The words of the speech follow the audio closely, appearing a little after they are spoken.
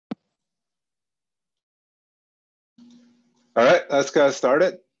All right, let's get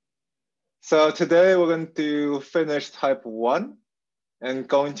started. So today we're going to finish type 1 and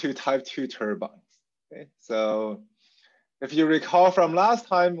go into type 2 turbines. Okay, so if you recall from last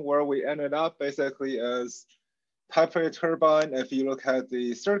time where we ended up basically is type A turbine. If you look at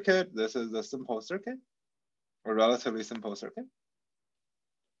the circuit, this is a simple circuit, a relatively simple circuit.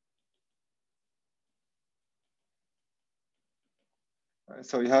 All right,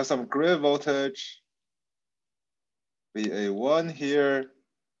 so you have some grid voltage, VA1 here.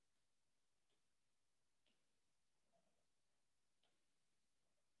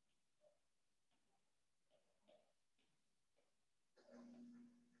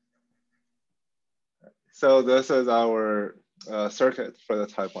 So this is our circuit for the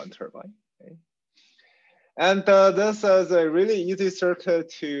type 1 turbine. Okay. And this is a really easy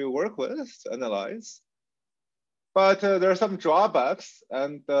circuit to work with, to analyze. But there are some drawbacks,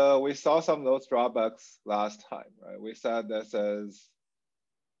 and we saw some of those drawbacks last time, right? We said this is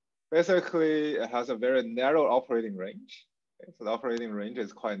basically, it has a very narrow operating range. Okay? So the operating range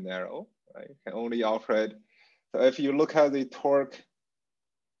is quite narrow, right? You can only operate. So if you look at the torque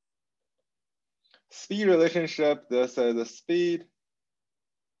speed relationship, this is the speed,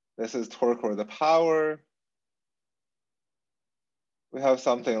 this is torque or the power. We have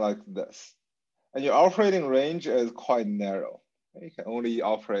something like this. And your operating range is quite narrow. You can only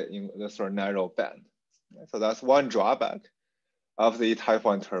operate in this sort of narrow band. So that's one drawback of the type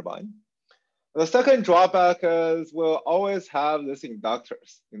 1 turbine. The second drawback is we'll always have this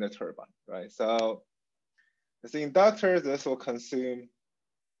inductors in the turbine, right? So this inductor, this will consume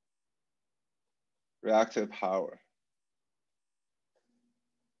reactive power.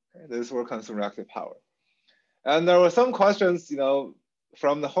 Okay, this will consume reactive power. And there were some questions,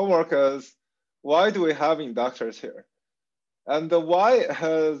 from the homework is, why do we have inductors here? And why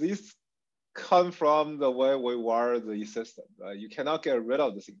these come from the way we wire the system, right? You cannot get rid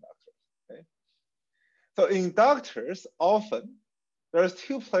of this inductor, okay? So inductors, often, there's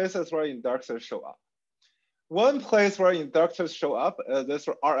two places where inductors show up. One place where inductors show up is this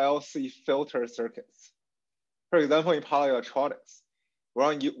RLC filter circuits. For example, in power electronics,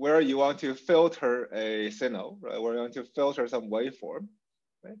 where you want to filter a signal, right? Where you want to filter some waveform,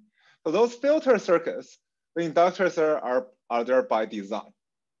 right? So those filter circuits, the inductors are there by design.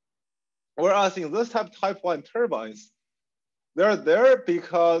 Whereas in this type 1 turbines, they're there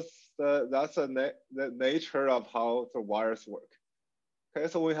because that's the nature of how the wires work. Okay,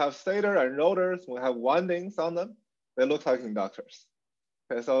 so we have stator and rotors, we have windings on them, they look like inductors.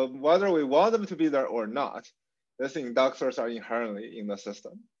 Okay, so whether we want them to be there or not, these inductors are inherently in the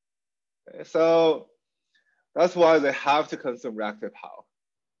system. Okay, so that's why they have to consume reactive power.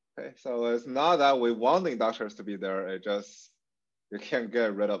 Okay, so it's not that we want the inductors to be there, it just, you can't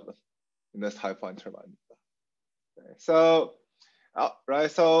get rid of them in this type 1 turbine. Okay, so,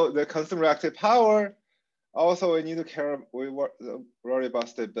 right, so the consume reactive power, also we need to care, we worry about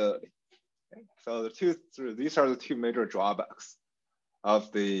stability. Okay, so these are the two major drawbacks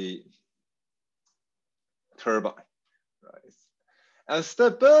of the turbine, right? And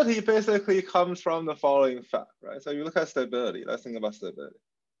stability basically comes from the following fact, right? So you look at stability, let's think about stability.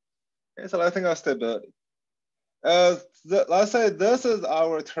 Okay, so let's think about stability. Let's say this is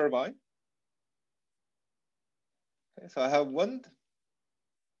our turbine. Okay, so I have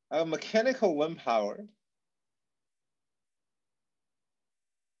mechanical wind power.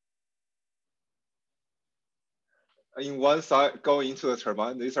 In one side going into the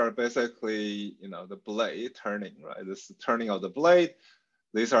turbine, these are basically, the blade turning, right? This turning of the blade.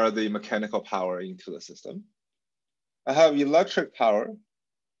 These are the mechanical power into the system. I have electric power,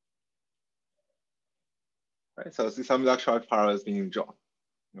 right? So some electric power is being drawn,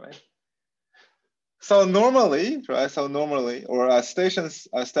 right? So normally, right? So normally, or at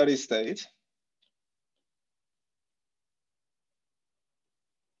steady state,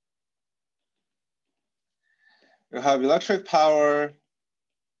 you have electric power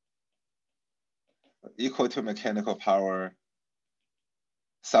equal to mechanical power,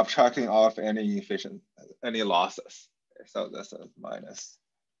 subtracting off any losses. Okay, so that's a minus.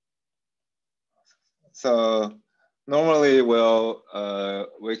 So normally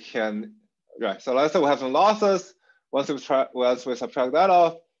we can, right? So let's say we have some losses. Once we subtract that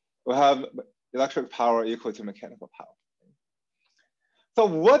off, we have electric power equal to mechanical power. So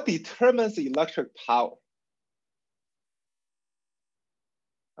what determines the electric power?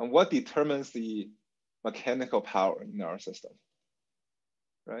 And what determines the mechanical power in our system,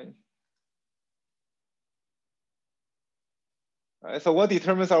 right? Right, so what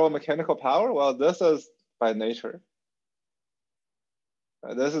determines our mechanical power? Well, this is by nature.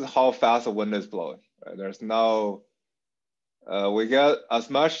 Right? This is how fast the wind is blowing. Right? There's no we get as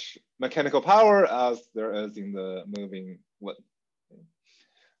much mechanical power as there is in the moving wind.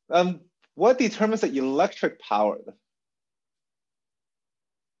 What determines the electric power?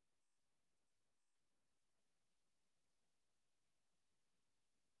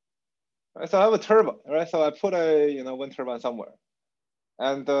 Right, so I have a turbine, right? So I put a wind turbine somewhere,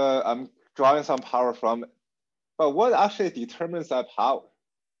 and I'm drawing some power from it. But what actually determines that power?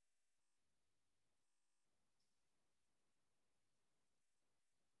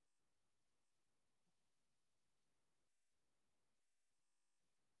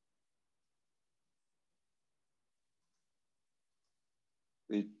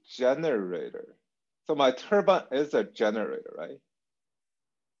 The generator. So my turbine is a generator, right?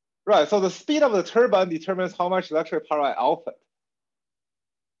 Right, so the speed of the turbine determines how much electric power I output,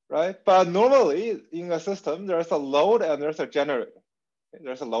 right? But normally in a system, there's a load and there's a generator.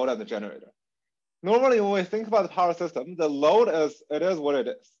 There's a load and a generator. Normally when we think about the power system, the load is what it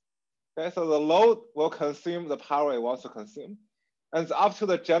is. Okay, so the load will consume the power it wants to consume. And it's up to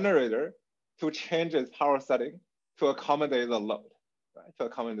the generator to change its power setting to accommodate the load, right? To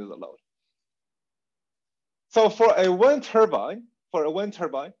accommodate the load. So for a wind turbine,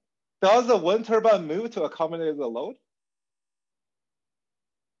 does the wind turbine move to accommodate the load?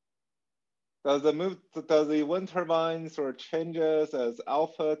 Does the wind turbine sort of changes as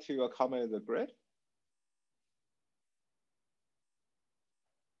alpha to accommodate the grid?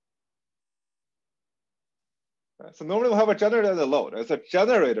 Right, so normally we have a generator and a load. It's a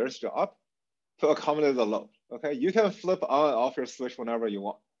generator's job to accommodate the load. Okay, you can flip on and off your switch whenever you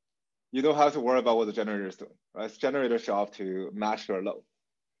want. You don't have to worry about what the generator is doing. Right? It's generator's job to match your load.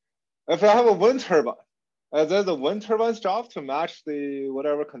 If I have a wind turbine, is it the wind turbine's job to match the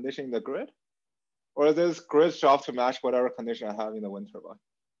whatever condition in the grid? Or is this grid's job to match whatever condition I have in the wind turbine?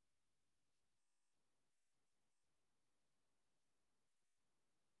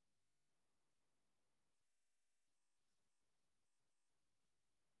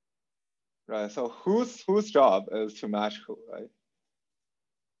 Right, so whose job is to match who, right?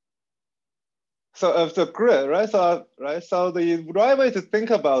 So if the grid, right? So the right way to think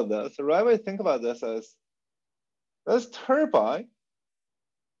about this, is this turbine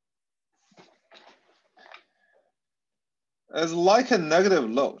is like a negative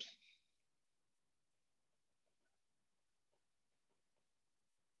load.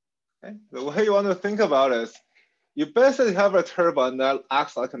 Okay? The way you want to think about it is you basically have a turbine that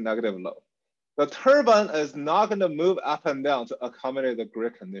acts like a negative load. The turbine is not going to move up and down to accommodate the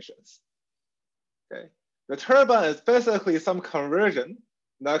grid conditions. Okay, the turbine is basically some conversion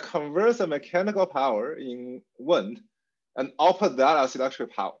that converts the mechanical power in wind and output that as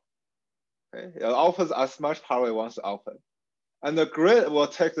electric power. Okay, it outputs as much power it wants to output, and the grid will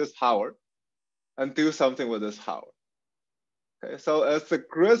take this power and do something with this power. Okay, so it's the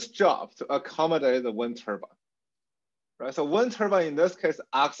grid's job to accommodate the wind turbine. Right, so wind turbine in this case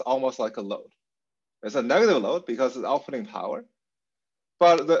acts almost like a load. It's a negative load because it's outputting power,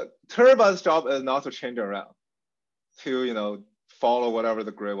 but the turbine's job is not to change around, to follow whatever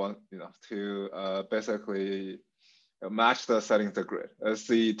the grid wants, to basically match the settings of the grid. As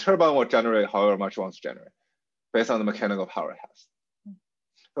the turbine will generate however much it wants to generate based on the mechanical power it has.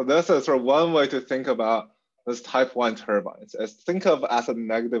 So this is sort of one way to think about this type 1 turbines, is think of as a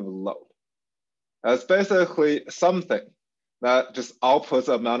negative load. It's basically something that just outputs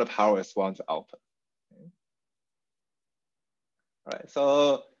the amount of power it wants to output. All right,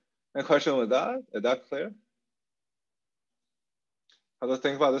 so any question with that? Is that clear? How to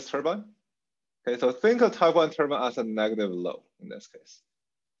think about this turbine? Okay, so think of type 1 turbine as a negative load in this case.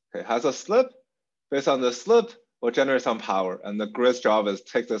 Okay, has a slip. Based on the slip, we'll generate some power, and the grid's job is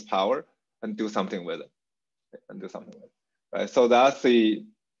take this power and do something with it. Okay, right? So that's the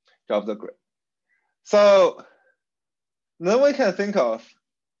job of the grid. So then we can think of,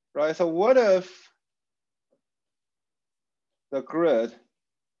 right? So what if the grid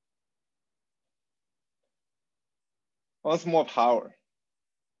wants more power?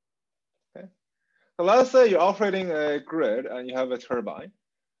 Okay, so let's say you're operating a grid and you have a turbine.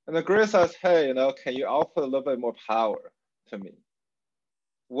 And the grid says, hey, can you output a little bit more power to me?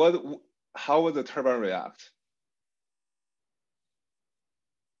 How would the turbine react?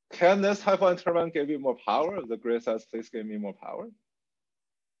 Can this type 1 turbine give you more power if the grid says, please give me more power?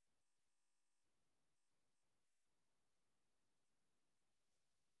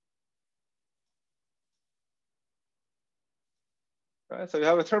 Right, so you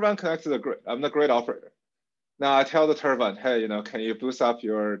have a turbine connected to the grid. I'm the grid operator. Now I tell the turbine, hey, can you boost up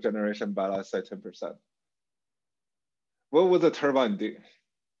your generation by, let's say, 10%? What would the turbine do?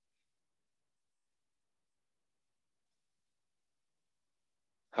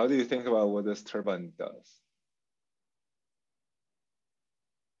 How do you think about what this turbine does?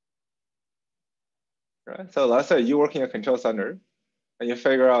 Right. So let's say you work in a control center and you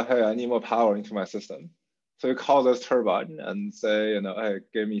figure out, hey, I need more power into my system. So you call this turbine and say, hey,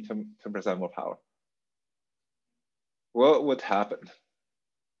 give me 10% more power. What would happen?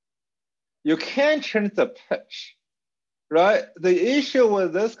 You can't change the pitch, right? The issue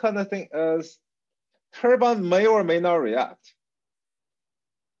with this kind of thing is turbine may or may not react.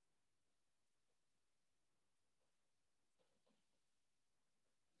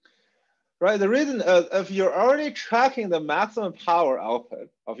 Right, the reason is if you're already tracking the maximum power output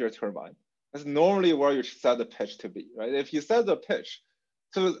of your turbine, that's normally where you set the pitch to be, right? If you set the pitch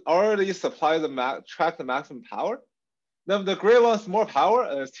to already supply track the maximum power, then if the grid wants more power,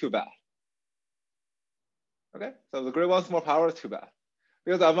 it's too bad. Okay, so if the grid wants more power, it's too bad.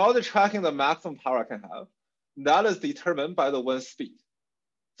 Because I'm already tracking the maximum power I can have. That is determined by the wind speed.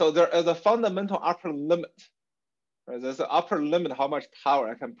 So there is a fundamental upper limit. Right? There's an upper limit how much power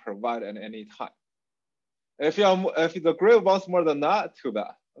I can provide at any time. If the grid wants more than that, too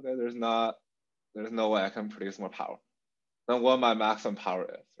bad. Okay, there's no way I can produce more power than what my maximum power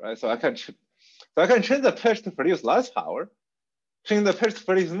is, right? So I can change the pitch to produce less power. Change the pitch to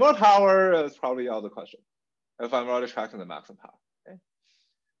produce more power is probably out of the question if I'm already tracking the maximum power. Okay?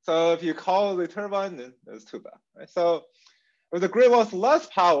 So if you call the turbine, then it's too bad, right? So if the grid wants less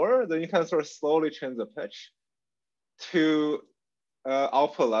power, then you can sort of slowly change the pitch to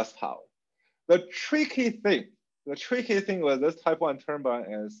output less power. The tricky thing with this type 1 turbine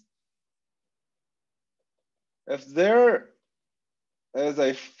is if there is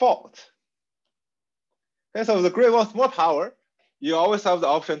a fault, okay, so if the grid wants more power, you always have the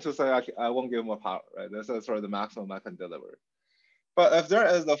option to say, I won't give more power, right? This is sort of the maximum I can deliver. But if there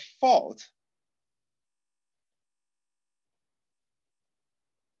is a fault,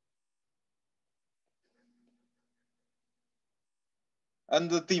 and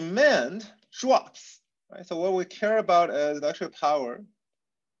the demand drops, right? So what we care about is the actual power.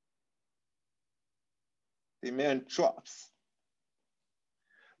 Demand drops.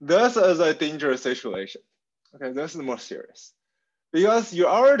 This is a dangerous situation. Okay, this is more serious. Because you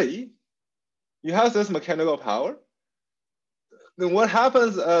have this mechanical power. Then what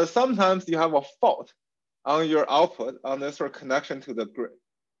happens is sometimes you have a fault on your output on this sort of connection to the grid.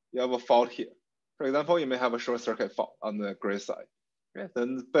 You have a fault here. For example, you may have a short circuit fault on the grid side. Okay?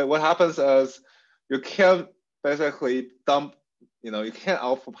 But what happens is you can't basically dump, you can't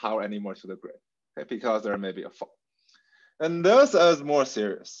output power anymore to the grid, okay? Because there may be a fault. And this is more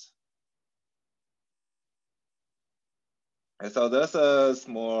serious. And so this is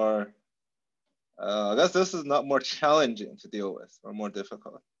more, I guess this is not more challenging to deal with or more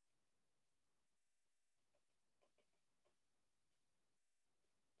difficult.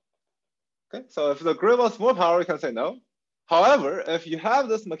 Okay, so if the grid wants more power, you can say no. However, if you have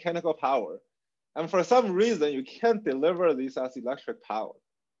this mechanical power, and for some reason you can't deliver this as electric power,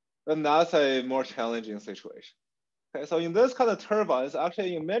 then that's a more challenging situation. Okay, so in this kind of turbines,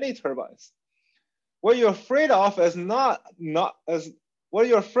 actually in many turbines, what you're afraid of is what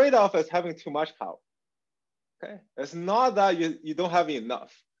you're afraid of is having too much power. Okay, it's not that you don't have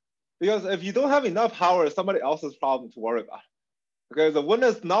enough, because if you don't have enough power, it's somebody else's problem to worry about. Okay, the wind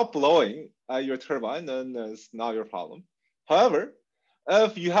is not blowing at your turbine, then it's not your problem. However,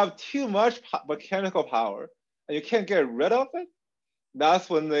 if you have too much mechanical power and you can't get rid of it, that's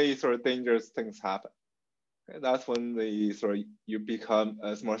when the sort of dangerous things happen. Okay? That's when you become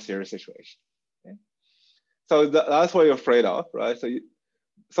a more serious situation. Okay? So that's what you're afraid of, right?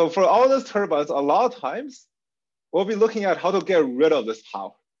 So for all those turbines, a lot of times we'll be looking at how to get rid of this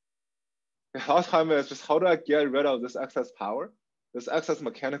power. A lot of times it's just how do I get rid of this excess power, this excess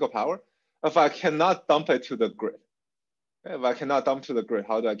mechanical power, if I cannot dump it to the grid. Okay? If I cannot dump to the grid,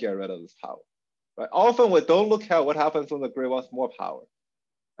 how do I get rid of this power? Right? Often we don't look at what happens when the grid wants more power,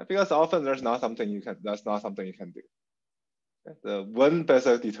 right? Because often that's not something you can do. Okay? The wind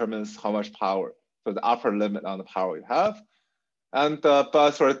basically determines how much power, so the upper limit on the power you have. And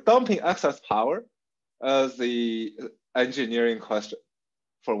but for dumping excess power is the engineering question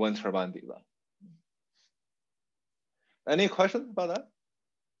for wind turbine design. Any questions about that?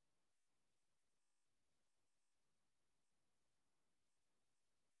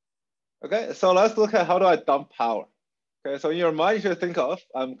 Okay, so let's look at how do I dump power. Okay, so in your mind, you should think of,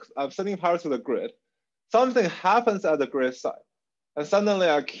 I'm sending power to the grid. Something happens at the grid side, and suddenly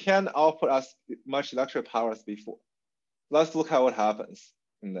I can't output as much electric power as before. Let's look at what happens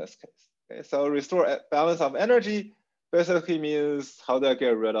in this case. Okay, so restore balance of energy basically means how do I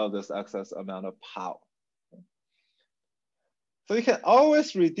get rid of this excess amount of power? So you can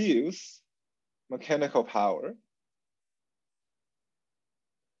always reduce mechanical power.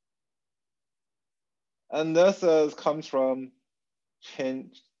 And this comes from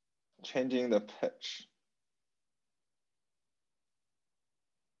changing the pitch.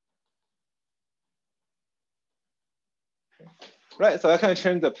 Right, so I can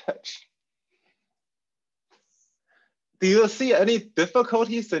change the pitch. Do you see any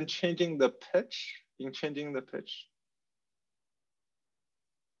difficulties in changing the pitch?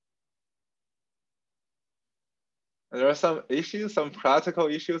 And there are some issues, some practical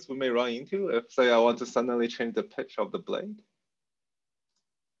issues we may run into if, say, I want to suddenly change the pitch of the blade.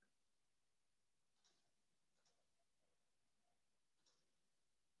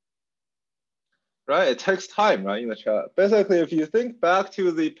 Right, it takes time, right, in the chat. Basically, if you think back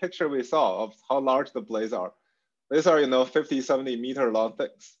to the picture we saw of how large the blades are, these are, 50, 70 meter long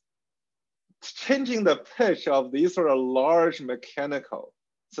things. Changing the pitch of these sort of large mechanical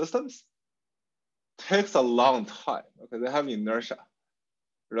systems takes a long time. Okay, they have inertia,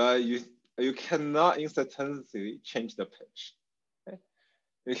 right? You cannot instantaneously change the pitch. Okay?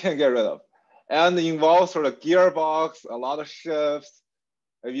 You can't get rid of, and it involves sort of gearbox, a lot of shifts.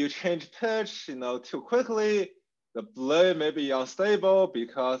 If you change pitch, too quickly, the blade may be unstable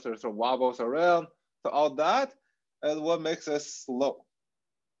because there's sort of wobbles around. So all that is what makes it slow.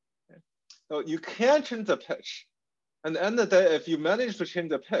 Okay? So you can change the pitch. At the end of the day, if you manage to change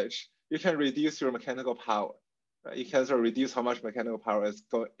the pitch, you can reduce your mechanical power. Right? You can sort of reduce how much mechanical power is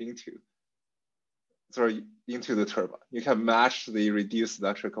going into the turbine. You can match the reduced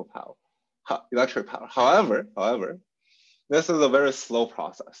electric power. However, this is a very slow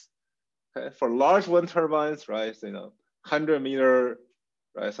process. Okay, for large wind turbines, right? 100 meter,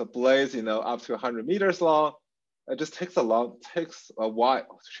 right? So blades, up to 100 meters long. It just takes a while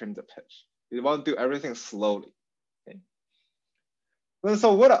to change the pitch. You want to do everything slowly. Okay. And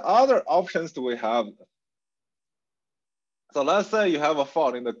so what other options do we have? So let's say you have a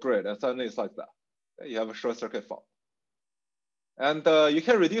fault in the grid, and suddenly it's like that. You have a short circuit fault. And you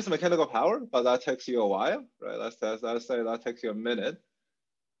can reduce mechanical power, but that takes you a while, right? Let's say that takes you a minute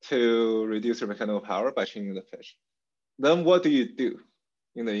to reduce your mechanical power by changing the pitch. Then what do you do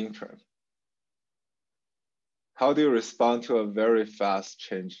in the interim? How do you respond to a very fast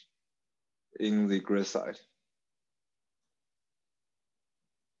change in the grid side?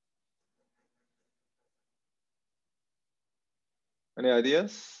 Any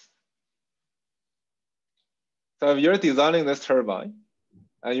ideas? So if you're designing this turbine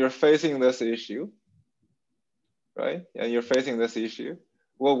and you're facing this issue, right? And you're facing this issue,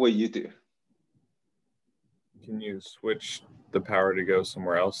 what would you do? Can you switch the power to go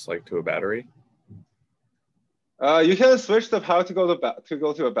somewhere else, like to a battery? You can switch the power to go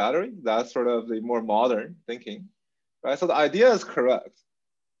to a battery. That's sort of the more modern thinking, right? So the idea is correct.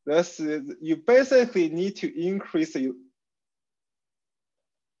 You basically need to increase the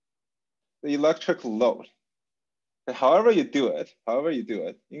electric load. However you do it, you need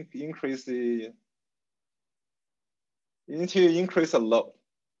to increase the load.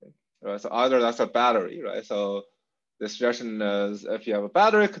 Right? So either that's a battery, right? So the suggestion is if you have a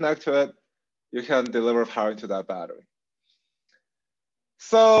battery connect to it, you can deliver power into that battery.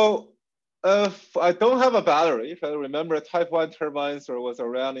 So if I don't have a battery, if I remember type 1 turbines was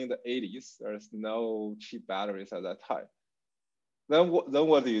around in the 80s, there's no cheap batteries at that time. Then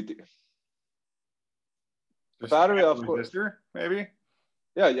what do you do? The battery, of course. Resistor, maybe?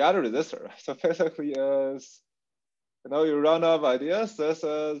 Yeah, you add a resistor. So basically is, you run out of ideas. This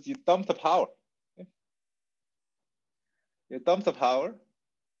is you dump the power. Okay? You dump the power.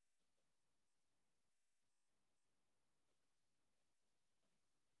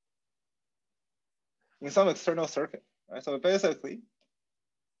 In some external circuit, right? So basically,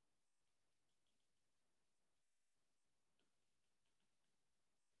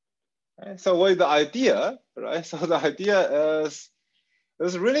 right? So what is the idea, right? So the idea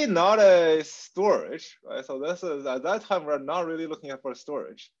is really not a storage, right? So this is, at that time, we're not really looking for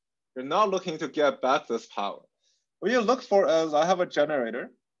storage. You're not looking to get back this power. What you look for is, I have a generator,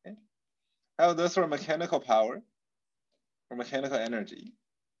 okay? I have this sort of mechanical power or mechanical energy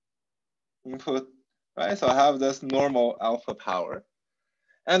input, right? So I have this normal alpha power.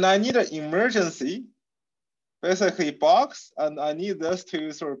 And I need an emergency, basically box, and I need this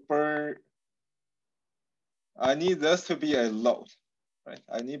to sort of burn. I need this to be a load, right?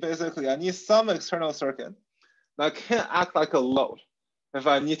 I need some external circuit that can act like a load if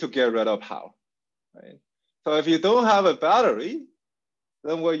I need to get rid of power, right? So if you don't have a battery,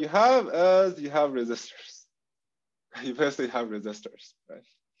 then what you have is you have resistors. You basically have resistors, right?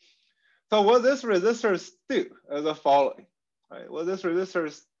 So what these resistors do is the following. right? What these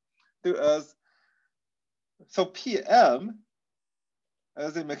resistors do is, so PM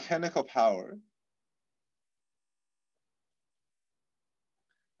as a mechanical power,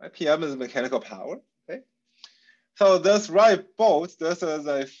 right? PM is mechanical power, okay? So this right bolt, this is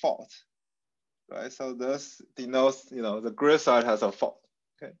a fault, right? So this denotes, the grid side has a fault,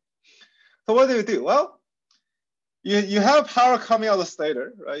 okay? So what do? Well, you have power coming out of the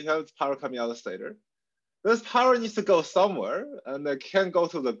stator, right? You have power coming out of the stator. This power needs to go somewhere, and it can't go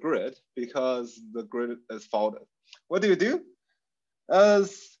to the grid because the grid is faulted. What do?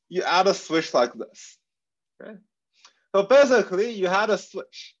 Is you add a switch like this, okay? So basically, you had a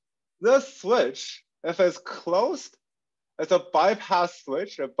switch. This switch, if it's closed, it's a bypass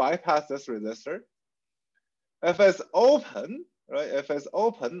switch. It bypasses this resistor. If it's open, right? If it's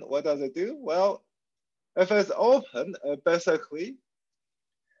open, what does it do? Well, if it's open, it basically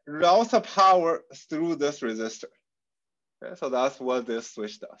routes the power through this resistor. Okay, so that's what this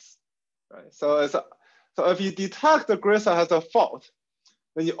switch does, right? So if you detect the grid side has a fault,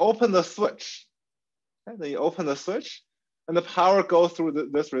 then you open the switch. Okay? Then you open the switch, and the power goes through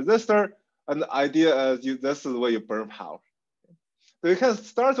this resistor. And the idea is this is where you burn power. So you can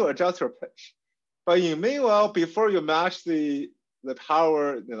start to adjust your pitch. But meanwhile, before you match the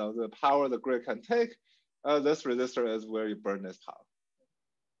power, the power the grid can take, this resistor is where you burn this power.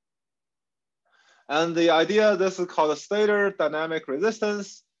 And the idea, this is called a stator dynamic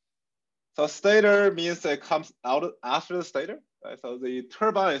resistance. So stator means it comes out after the stator, right? So the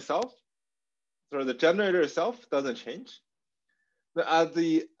turbine itself, so the generator itself doesn't change. But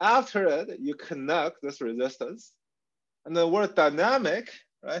after it, you connect this resistance. And the word dynamic,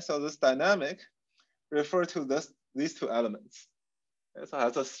 right? So this dynamic refer to these two elements. Okay, so it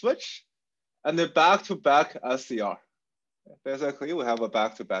has a switch and a back-to-back SCR. Basically, we have a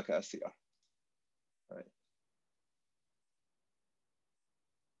back-to-back SCR. Right.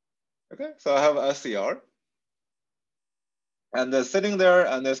 Okay, so I have a SCR. And they're sitting there,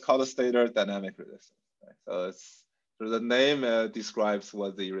 and it's called a stator dynamic resistance. Right? So the name describes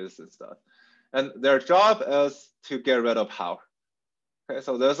what the resistance does. And their job is to get rid of power. Okay,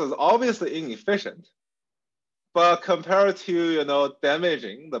 so this is obviously inefficient, but compared to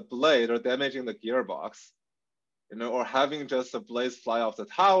damaging the blade or damaging the gearbox, or having just the blades fly off the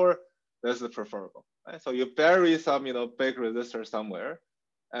tower, this is preferable. Right? So you bury some big resistor somewhere,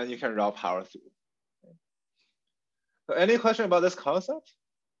 and you can route power through. Okay. So any question about this concept?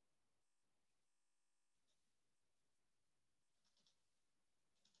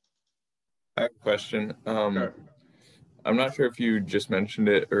 I have a question. Sure. I'm not sure if you just mentioned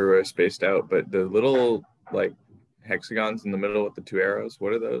it or spaced out, but the little like hexagons in the middle with the two arrows,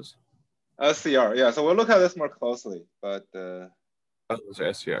 what are those? SCR, yeah. So we'll look at this more closely, but oh, those are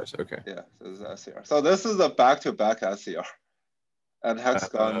SCRs. Okay. Yeah, so this is SCR. So this is a back-to-back SCR, and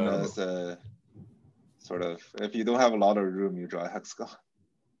hexagon is sort of, if you don't have a lot of room, you draw a hexagon.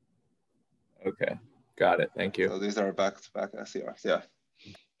 Okay, got it. Thank you. So these are back-to-back SCRs, yeah.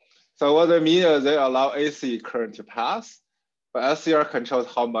 So what they mean is they allow AC current to pass, but SCR controls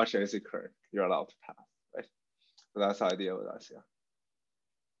how much AC current you're allowed to pass, right? So that's the idea with SCR.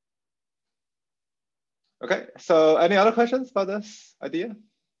 Okay, so any other questions about this idea?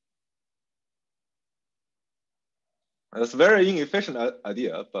 It's a very inefficient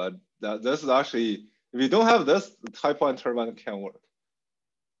idea, but this is actually, if you don't have this, the type 1 turbine can't work.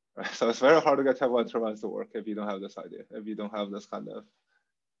 Right? So it's very hard to get type 1 turbines to work if you don't have this idea, if you don't have this kind of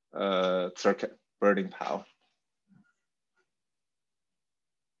circuit burning power.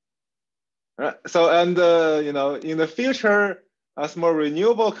 All right. So, and in the future, as more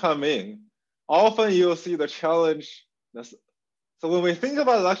renewable come in, often you'll see the challenge. So when we think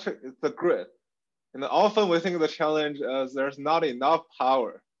about the grid, often we think the challenge is there's not enough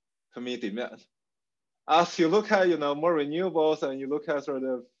power to meet demand. As you look at more renewables and you look at sort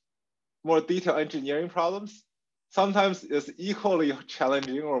of more detailed engineering problems, sometimes it's equally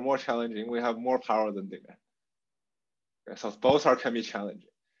challenging or more challenging. We have more power than demand. Okay, so both can be challenging.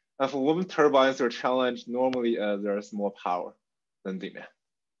 And for wind turbines, their challenge normally there's more power than demand.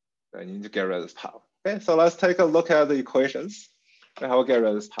 I need to get rid of this power. Okay, so let's take a look at the equations and how we get rid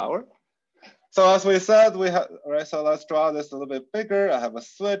of this power. So as we said, we have, all right, so let's draw this a little bit bigger. I have a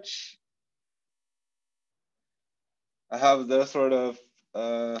switch. I have this sort of,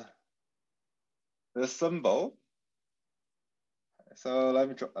 this symbol. So let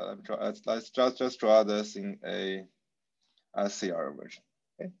me draw, let's just draw this in a SCR version.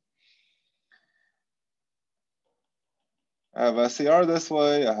 Okay. I have a SCR this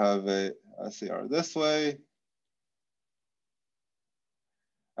way, I have a SCR this way,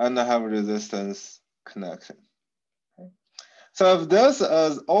 and I have a resistance connection. Okay. So if this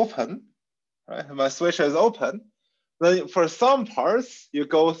is open, right, my switch is open, then for some parts, you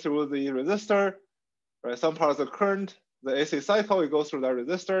go through the resistor, right? Some parts of current, the AC cycle, you go through that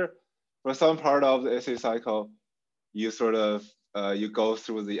resistor. For some part of the AC cycle, you sort of, you go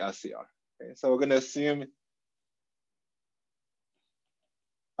through the SCR. Okay, so we're gonna assume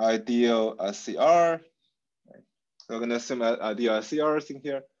ideal SCR. Right? So we're gonna assume ideal SCR is in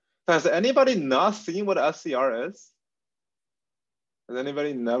here. So has anybody not seen what SCR is? Has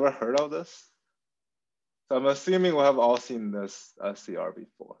anybody never heard of this? So I'm assuming we have all seen this SCR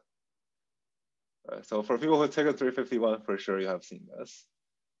before. Right, so for people who take a 351, for sure you have seen this.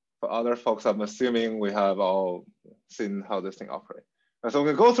 For other folks, I'm assuming we have all seen how this thing operates. Right, so I'm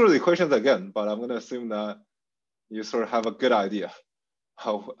gonna go through the equations again, but I'm gonna assume that you sort of have a good idea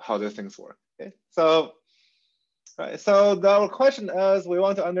how these things work. Okay, so right, so our question is, we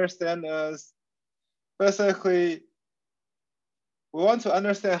want to understand is basically we want to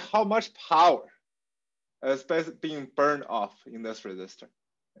understand how much power is being burned off in this resistor.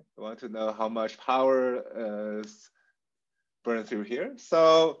 We want to know how much power is burned through here.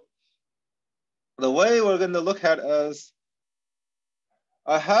 So the way we're going to look at is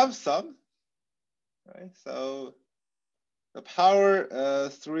I have some, right? So the power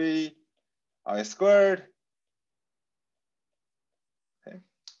is 3 I squared, okay,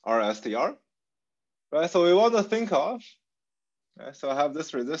 RSTR, right? So we want to think of, right? So I have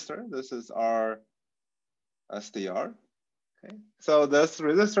this resistor. This is our SDR. Okay, so this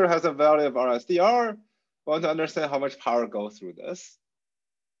resistor has a value of RSDR. We want to understand how much power goes through this.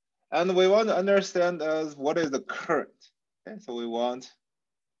 And we want to understand as what is the current. Okay, so we want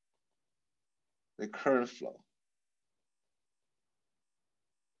the current flow.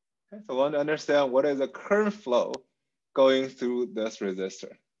 Okay, so we want to understand what is the current flow going through this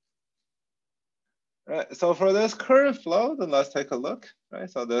resistor. Right, so for this current flow, then let's take a look. Right,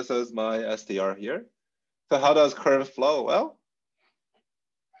 so this is my SDR here. So how does current flow? Well,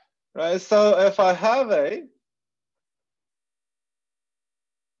 right, so if I have a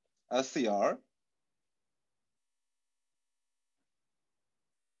SCR,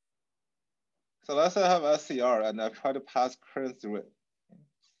 so let's say I have SCR and I try to pass current through it.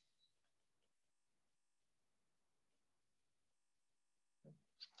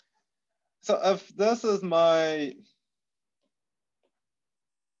 So if this is my,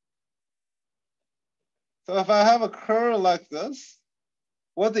 so if I have a curve like this,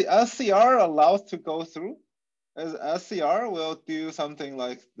 what the SCR allows to go through is SCR will do something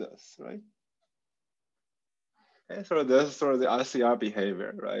like this, right? Okay, so this is sort of the SCR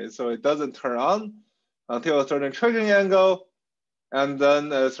behavior, right? So it doesn't turn on until a certain triggering angle, and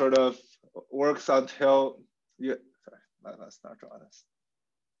then it sort of works until you, sorry, let's not draw this.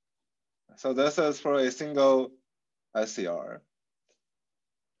 So this is for a single SCR.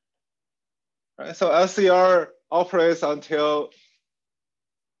 Right? So SCR operates until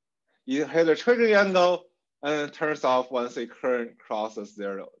you hit a triggering angle and it turns off once the current crosses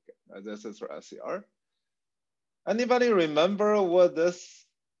 0. Okay, this is for SCR. Anybody remember what this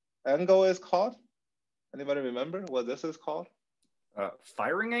angle is called? Anybody remember what this is called?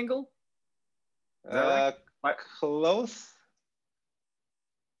 Firing angle? Is that right? Close.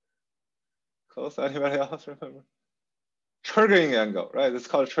 Close. Anybody else remember? Triggering angle, right? It's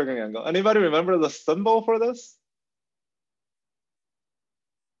called triggering angle. Anybody remember the symbol for this?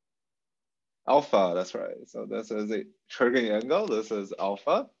 Alpha, that's right. So this is the triggering angle. This is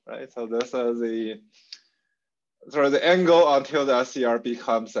alpha, right? So this is the sort of the angle until the SCR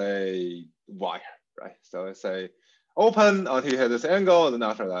becomes a wire, right? So it's a open until you hit this angle, and then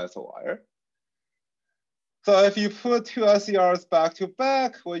after that it's a wire. So if you put two SCRs back to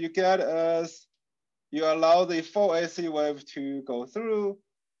back, what you get is you allow the full AC wave to go through,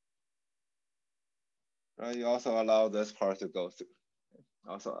 right? You also allow this part to go through.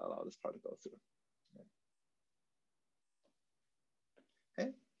 Also allow this part to go through.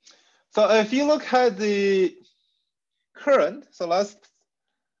 Okay. So if you look at the current, so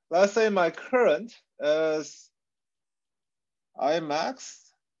let's say my current is I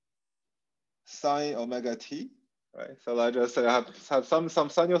max sine omega t, right? So let's just say I have some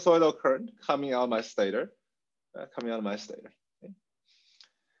sinusoidal current coming out of my stator, coming out of my stator. Okay.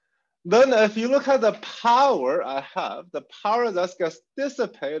 Then if you look at the power I have, the power that gets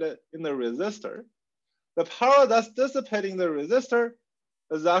dissipated in the resistor, the power that's dissipating the resistor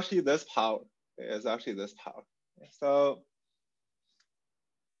is actually this power. Okay, it's actually this power. Okay,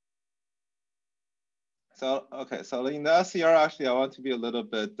 okay, so in the SCR, actually, I want to be a little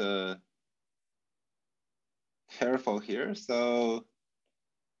bit careful here. So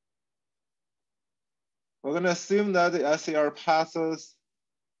we're going to assume that the SCR passes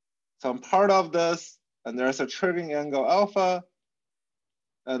some part of this, and there's a triggering angle alpha,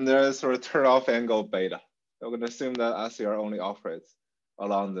 and there's a return off angle beta. So we're going to assume that SCR only operates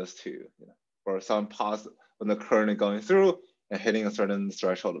along this two, for some pause when the current is going through and hitting a certain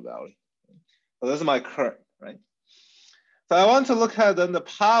threshold value. So this is my current, right? So I want to look at then the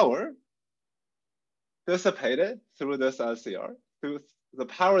power dissipated through this SCR, through the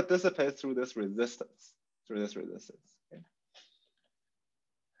power dissipates through this resistance, Okay?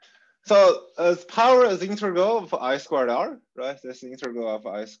 So as power is integral of I squared R, right? This integral of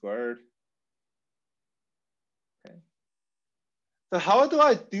I squared. Okay. So how do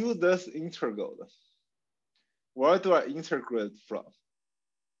I do this integral? Where do I integrate from?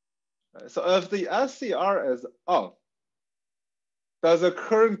 Right. So if the SCR is on, does the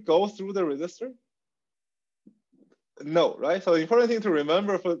current go through the resistor? No, right? So the important thing to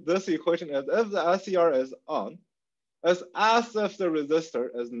remember for this equation is if the SCR is on, it's as if the resistor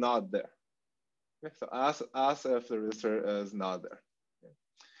is not there. Okay? So as if the resistor is not there. Okay?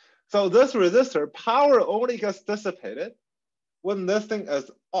 So this resistor power only gets dissipated when this thing is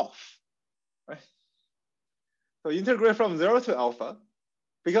off, right? So integrate from 0 to alpha,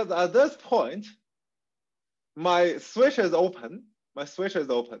 because at this point, my switch is open. My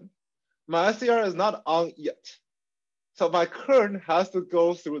SCR is not on yet. So my current has to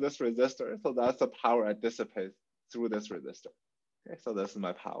go through this resistor. So that's the power I dissipate through this resistor. Okay, so this is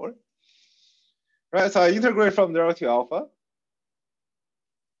my power. Right, so I integrate from 0 to alpha,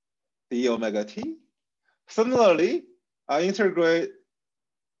 d omega t. Similarly, I integrate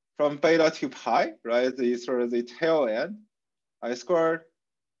from beta to pi, right? The sort of the tail end, I squared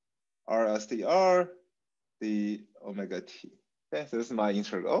r SDR, the omega t. Okay, so this is my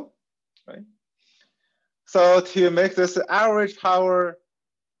integral, right? So to make this average power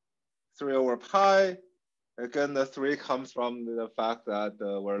 3 over pi, again, the 3 comes from the fact that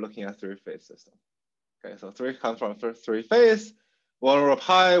we're looking at three-phase system. Okay, so 3 comes from three-phase. 1 over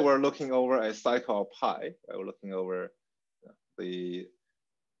pi, we're looking over a cycle of pi. Right? We're looking over the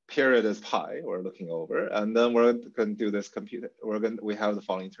period is pi. We're looking over, and then we're going to do this compute. We have the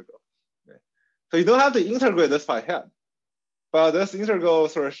following integral. Okay. So you don't have to integrate this by hand, but this integral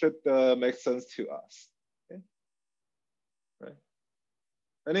sort of should make sense to us. Okay. Right.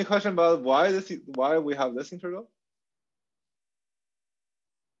 Any question about why we have this integral?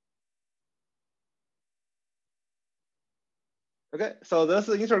 Okay, so this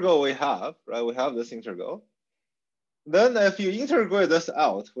is the integral we have, right? We have this integral. Then if you integrate this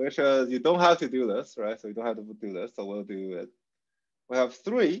out, which is you don't have to do this, right? So you don't have to do this, so we'll do it. We have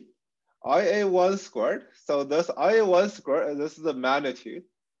 3 IA1 squared. So this IA1 squared, this is the magnitude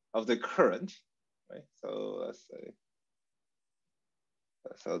of the current, right? So let's say,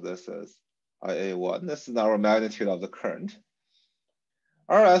 so this is IA1. This is our magnitude of the current.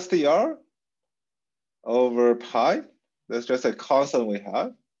 R SDR over pi. That's just a constant we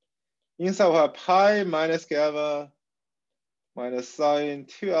have. Inside we have pi minus gamma minus sine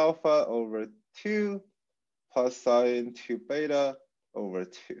 2 alpha over 2 plus sine 2 beta over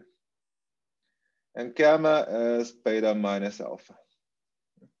 2. And gamma is beta minus alpha.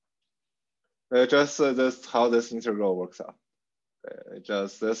 Just this is how this integral works out.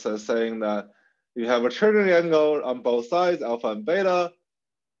 Just this is saying that you have a triggering angle on both sides, alpha and beta.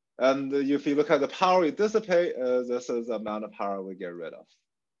 And if you look at the power you dissipate, this is the amount of power we get rid of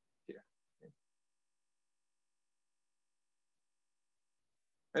here.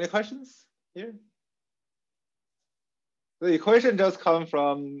 Any questions here? The equation just comes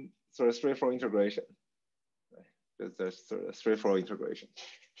from sort of straightforward integration. It's sort of straightforward integration.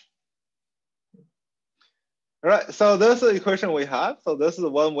 All right, so this is the equation we have. So this is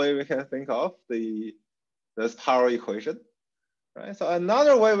one way we can think of this power equation. Right? So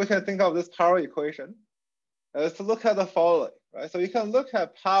another way we can think of this power equation is to look at the following, right? So you can look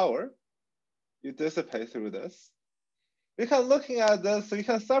at power, you dissipate through this. You can looking at this, so you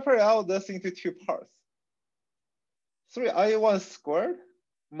can separate out this into 2 parts. 3 IA1 squared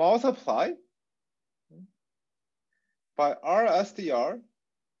multiplied by R SDR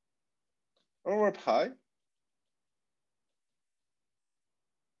over pi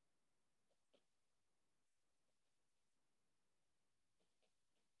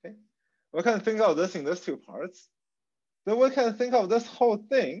we can think of this in these 2 parts. Then we can think of this whole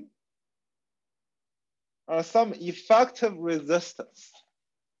thing as some effective resistance,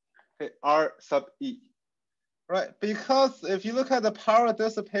 okay, R sub E, right? Because if you look at the power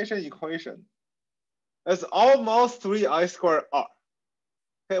dissipation equation, it's almost 3I squared R,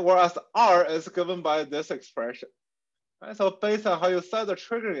 okay, whereas R is given by this expression, right? So based on how you set the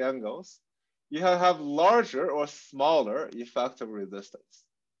triggering angles, you have larger or smaller effective resistance.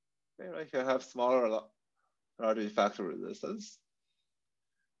 Okay, right? You have smaller or larger effective resistance.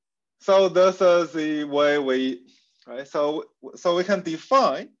 So this is the way we, right? So we can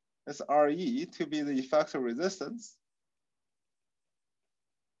define this RE to be the effective resistance.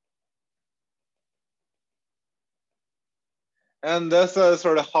 And this is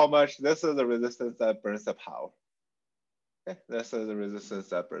sort of how much, this is the resistance that burns the power. Okay, this is the resistance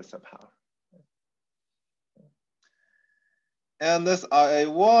that burns the power. And this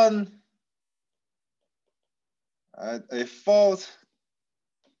RA1 at a fault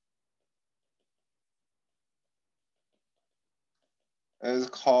is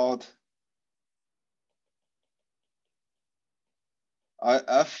called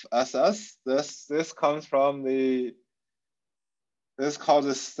IFSS. This comes from this is called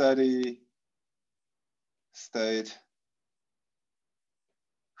the steady state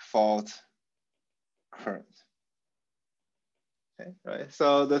fault current. Okay, right.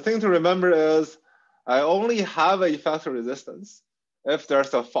 So the thing to remember is I only have an effective resistance if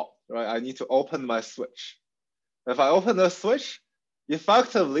there's a fault, right? I need to open my switch. If I open the switch,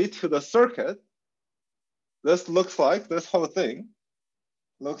 effectively to the circuit, this looks like, this whole thing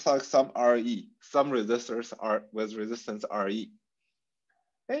looks like some RE, some resistors are with resistance RE.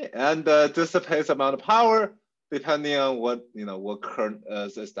 Okay, and dissipates amount of power depending on what current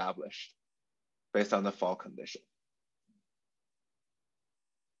is established based on the fault condition.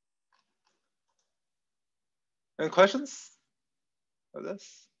 Any questions of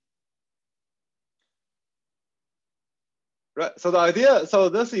this? Right. So the idea, so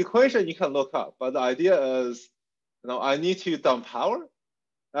this equation you can look up, but the idea is, I need to dump power,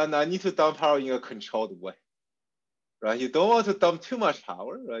 and I need to dump power in a controlled way. Right? You don't want to dump too much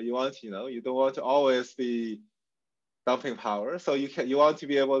power, right? You want, you don't want to always be dumping power. So you want to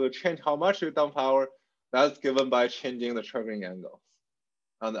be able to change how much you dump power. That's given by changing the triggering angles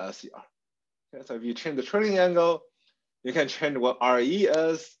on the SCR. Okay, so if you change the triggering angle, you can change what RE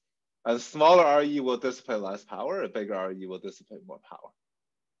is, and smaller RE will dissipate less power, a bigger RE will dissipate more power.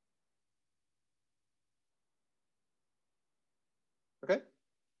 Okay,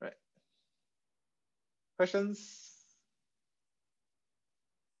 right. Questions?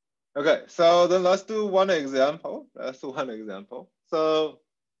 Okay, so then let's do one example. So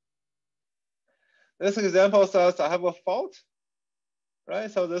this example says I have a fault, right?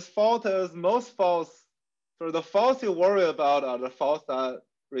 So this fault is most faults. So the faults you worry about are the faults that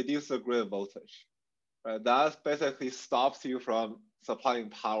reduce the grid voltage, right? That basically stops you from supplying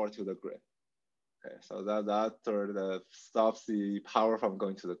power to the grid. Okay, so that sort of stops the power from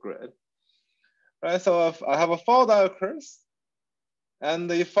going to the grid, right? So if I have a fault that occurs, and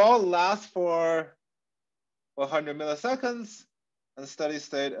the fault lasts for 100 milliseconds, and steady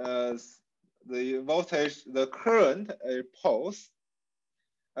state is the voltage, the current, a pulse,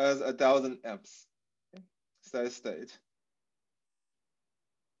 as 1,000 amps. Okay. Steady state.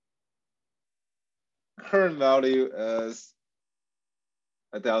 Current value is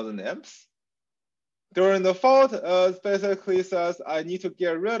 1,000 amps. During the fault, it basically says I need to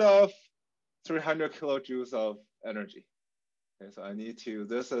get rid of 300 kilojoules of energy. Okay, so I need to,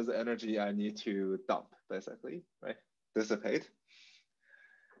 this is energy I need to dump, basically, right? Dissipate.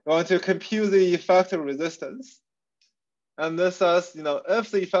 I want to compute the effective resistance. And this says, if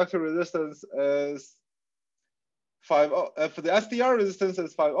the effective resistance is 5, if the SDR resistance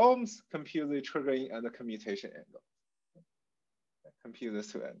is 5 ohms, compute the triggering and the commutation angle. Compute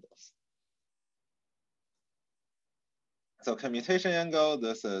these two angles. So commutation angle,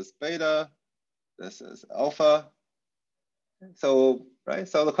 this is beta, this is alpha. So, right,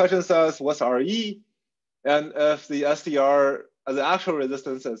 so the question says, what's RE? And if the SDR, the actual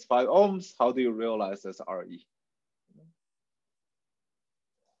resistance is 5 ohms, how do you realize this RE?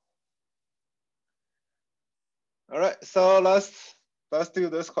 All right, so let's do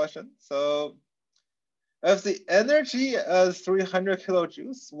this question. So if the energy is 300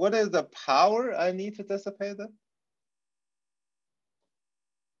 kilojoules, what is the power I need to dissipate it?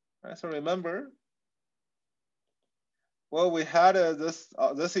 All right, so remember, what we had is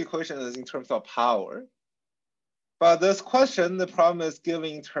this equation is in terms of power. But this question, the problem is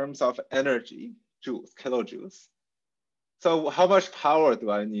given in terms of energy, joules, kilojoules. So how much power do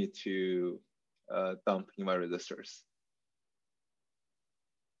I need to dump in my resistors?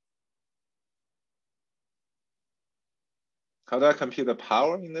 How do I compute the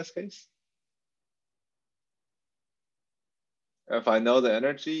power in this case? If I know the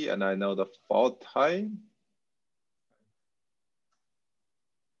energy and I know the fault time,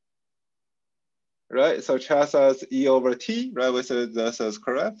 right? So chat says E over T, right? We said this is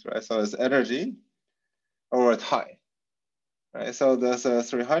correct, right? So it's energy over time, right? So this is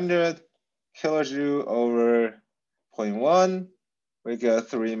 300 kilojoule over 0.1, we get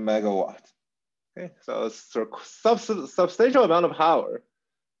 3 megawatt. Okay, so it's a substantial amount of power,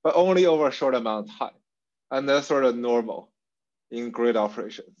 but only over a short amount of time. And that's sort of normal in grid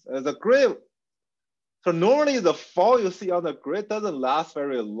operations. As a grid, so normally the fall you see on the grid doesn't last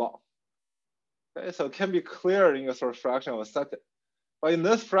very long. Okay, so it can be clear in a sort of fraction of a second. But in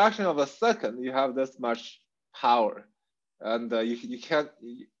this fraction of a second, you have this much power. And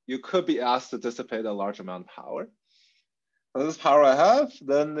you could be asked to dissipate a large amount of power. So this power I have,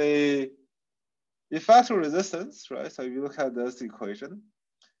 then the effective resistance, right? So if you look at this equation,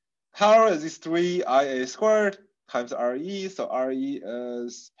 power is this 3 IA squared times RE. So RE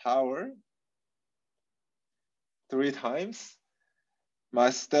is power 3 times my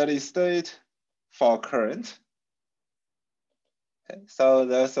steady state fall current. Okay, so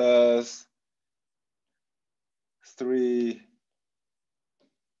this is 3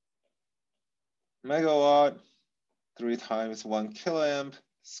 megawatt, 3 times 1 kiloamp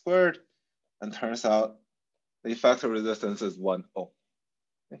squared, and turns out the effective resistance is 1 ohm.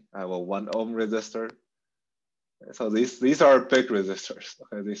 Okay, I have a 1 ohm resistor. So these are big resistors.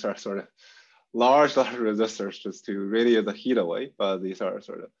 Okay, these are sort of large resistors just to radiate the heat away, but these are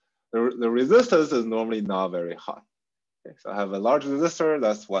sort of the resistance is normally not very high. Okay, so I have a large resistor,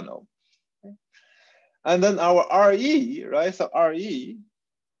 that's 1 ohm. Okay. And then our RE, right? So RE,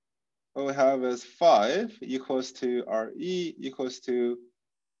 what we have is 5 equals to RE equals to,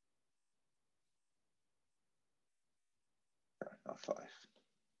 not 5.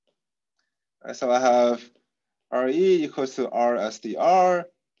 Right, so I have RE equals to R SDR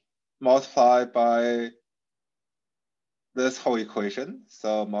multiplied by this whole equation.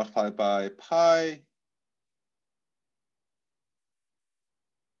 So multiplied by pi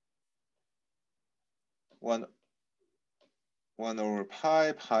one over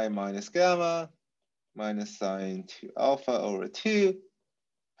pi minus gamma minus sine 2 alpha over 2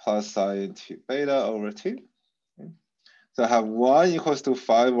 plus sine 2 beta over 2. Okay. So I have 1 equals to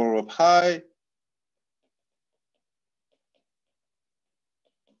 5 over pi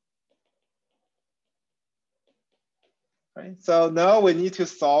right? So now we need to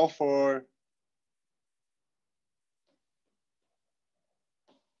solve for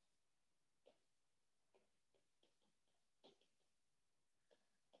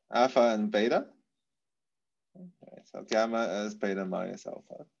alpha and beta. Okay, so gamma is beta minus alpha.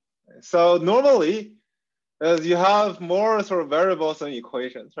 Okay. So normally, as you have more sort of variables and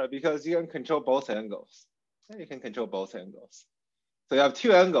equations, right? Because you can control both angles. You can control both angles. So you have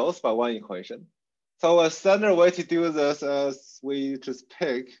 2 angles by 1 equation. So a standard way to do this is we just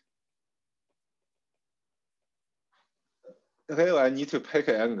pick. Okay, well, I need to pick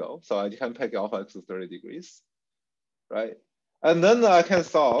an angle. So I can pick alpha x to 30 degrees, right? And then I can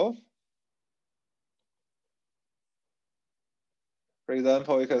solve. For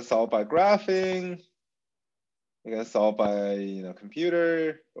example, you can solve by graphing. You can solve by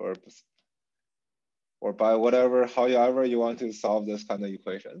computer or by whatever, however you want to solve this kind of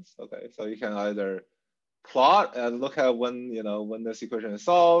equations. Okay, so you can either plot and look at when this equation is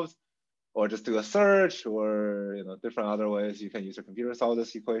solved, or just do a search, or different other ways you can use your computer to solve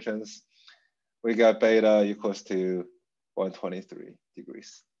these equations. We get beta equals to 123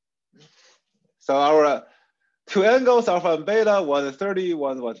 degrees. So our 2 angles, alpha and beta, 1 is 30,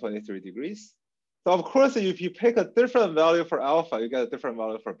 1 is 123 degrees. So of course, if you pick a different value for alpha, you get a different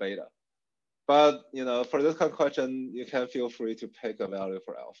value for beta. But for this kind of question, you can feel free to pick a value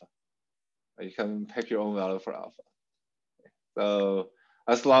for alpha. You can pick your own value for alpha. So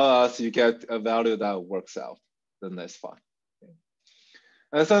as long as you get a value that works out, then that's fine.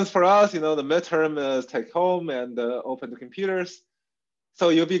 And since for us, the midterm is take home and open to computers. So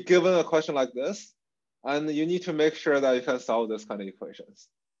you'll be given a question like this, and you need to make sure that you can solve this kind of equations.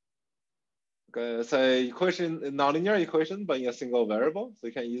 Okay, it's a nonlinear equation, but in a single variable. So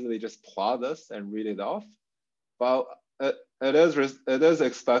you can easily just plot this and read it off. But it is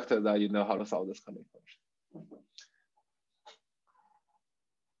expected that you know how to solve this kind of equation.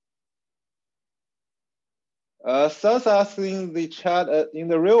 Seth's asking the chat, in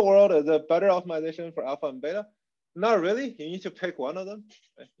the real world, is there better optimization for alpha and beta? Not really. You need to pick one of them.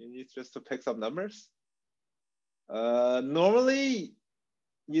 Right? You need just to pick some numbers. Normally,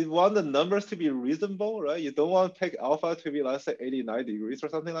 you want the numbers to be reasonable, right? You don't want to pick alpha to be, let's say, 89 degrees or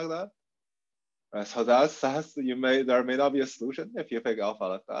something like that. Right, so there may not be a solution if you pick alpha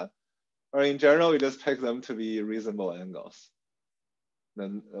like that. Or in general, you just pick them to be reasonable angles.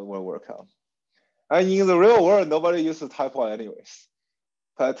 Then it will work out. And in the real world, nobody uses type 1 anyways.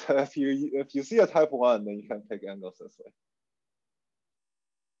 But if you see a type 1, then you can pick angles this way.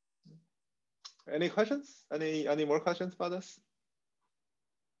 Any questions? Any more questions about this?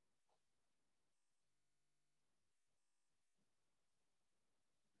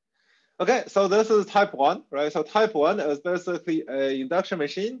 Okay, so this is type 1, right? So type 1 is basically an induction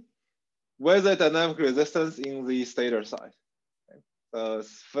machine with a dynamic resistance in the stator side. Okay? So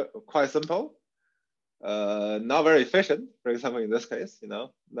it's quite simple, not very efficient, for example, in this case,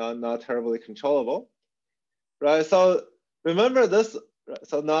 not terribly controllable, right? So remember this,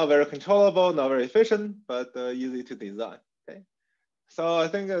 so not very controllable, not very efficient, but easy to design, okay? So I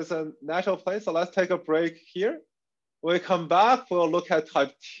think it's a natural place. So let's take a break here. When we come back, we'll look at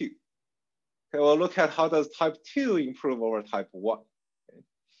type 2. Okay, we'll look at how does type 2 improve over type 1. Okay.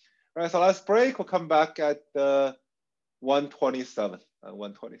 All right, so let's break. We'll come back at 127.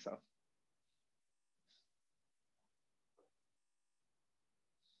 127.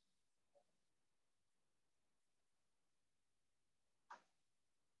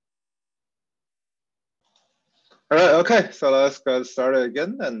 All right, okay, so let's get started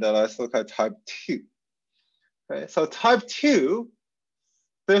again, and let's look at type 2. Okay, so type 2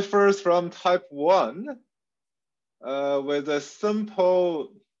 differs from type 1 with a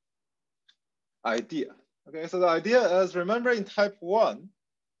simple idea. Okay, so the idea is, remember in type 1,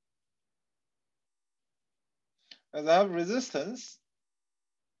 as I have resistance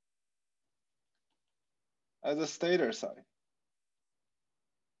as a stator side.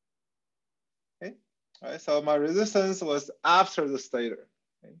 Okay, all right, so my resistance was after the stator.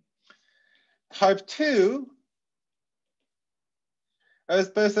 Okay. Type 2 is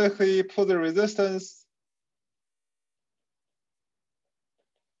basically put the resistance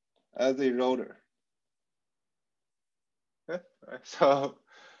as a rotor. Okay, all right, so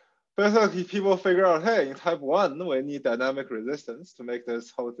basically people figure out, hey, in type 1, we need dynamic resistance to make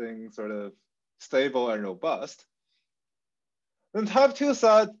this whole thing sort of stable and robust. Then type 2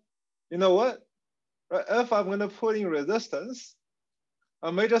 said, you know what? Right, if I'm going to put in resistance,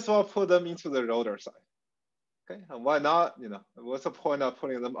 I may just well put them into the rotor side. Okay, and why not? What's the point of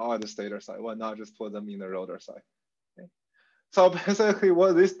putting them all at the stator side? Why not just put them in the rotor side? Okay. So basically,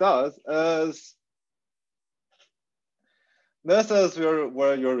 what this does is this is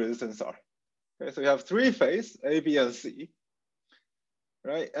where your resistance are. Okay, so you have 3 phase, A, B, and C.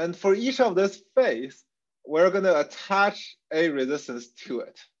 Right, and for each of this phase, we're going to attach a resistance to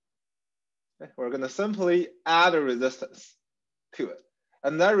it. Okay? We're going to simply add a resistance to it.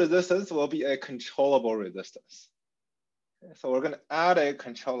 And that resistance will be a controllable resistance. Okay, so we're going to add a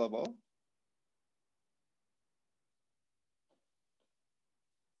controllable.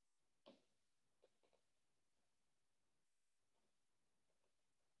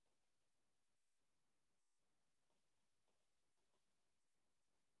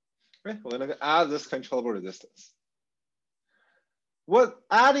 Okay, we're going to add this controllable resistance. What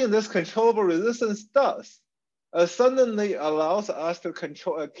adding this controllable resistance does suddenly allows us to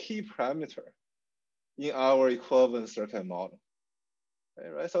control a key parameter in our equivalent circuit model. Okay,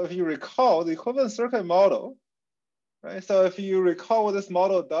 right? So if you recall the equivalent circuit model, right? So if you recall what this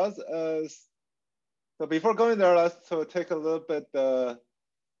model does is, so before going there, let's take a little bit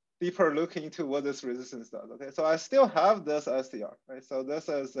deeper look into what this resistance does. Okay, so I still have this SCR, right? So this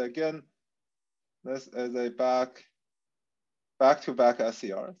is again, this is a back-to-back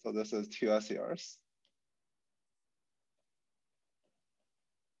SCR. So this is 2 SCRs.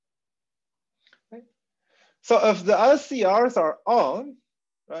 Okay. So if the SCRs are on,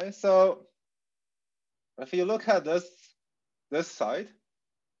 right? So if you look at this side,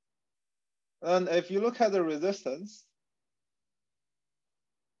 and if you look at the resistance,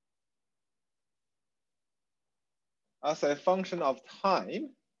 as a function of time,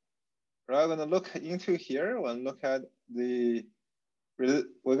 we're going to look into here and look at we're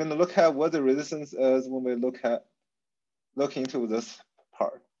going to look at what the resistance is when we look into this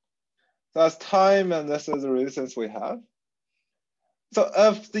part. So that's time, and this is the resistance we have. So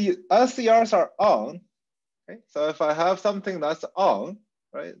if the SCRs are on, okay, so if I have something that's on,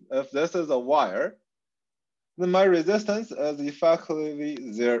 right, if this is a wire, then my resistance is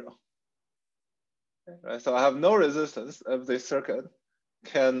effectively 0. Okay, right, so I have no resistance if the circuit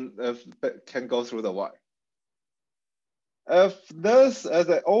can go through the wire. If this is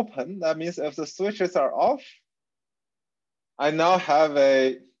an open, that means if the switches are off, I now have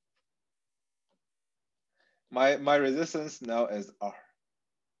my resistance now is R.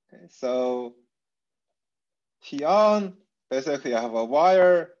 Okay, so T on, basically I have a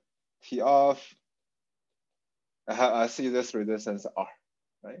wire, T off, I see this resistance R,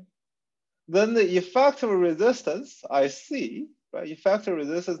 right? then the effective resistance I see, right? Effective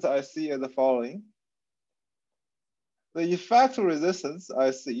resistance I see is the following. The effective resistance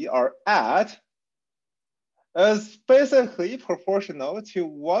I see are at is basically proportional to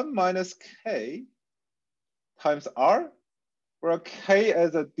 1 minus K times R, where K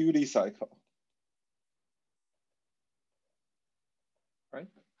is a duty cycle. Right?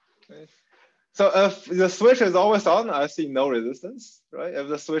 Okay. So if the switch is always on, I see no resistance, right? If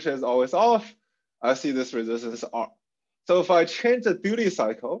the switch is always off, I see this resistance R. So if I change the duty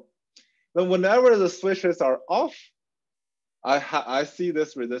cycle, then whenever the switches are off, I see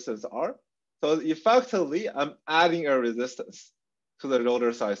this resistance R. So effectively, I'm adding a resistance to the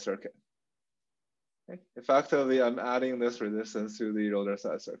rotor side circuit. Okay. Effectively, I'm adding this resistance to the rotor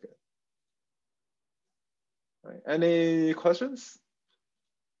side circuit. Right. Any questions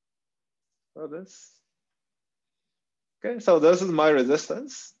about this? Okay, so this is my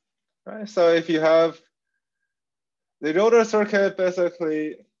resistance, right? So if you have the rotor circuit,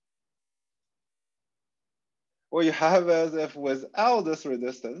 basically, what you have is if without this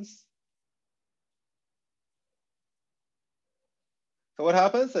resistance, so what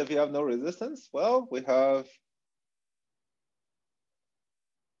happens if you have no resistance? Well, we have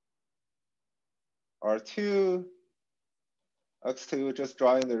R2, X2, just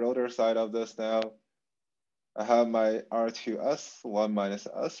drawing the rotor side of this now. I have my R2S, 1 minus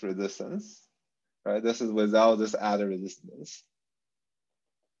S resistance, right? This is without this added resistance.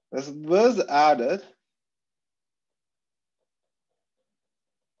 This was added.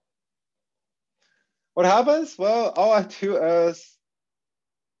 What happens? Well, all I do is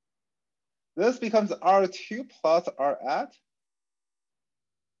this becomes R2 plus R at.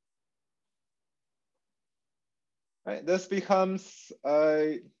 Right? This becomes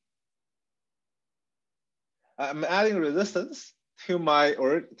I'm adding resistance to my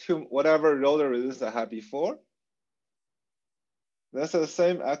or to whatever rotor resistance I had before. That's the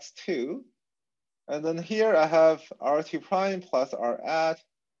same X2. And then here I have R2 prime plus R at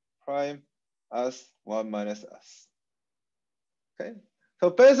prime S1 minus S. Okay. So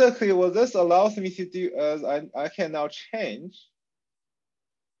basically what this allows me to do is I can now change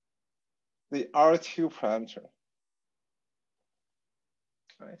the R2 parameter.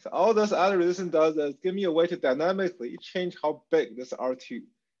 Right. So all this added resistance does is give me a way to dynamically change how big this R2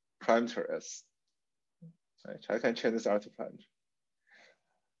 parameter is. Right. I can change this R2 parameter.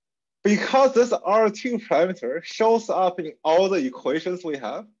 Because this R2 parameter shows up in all the equations we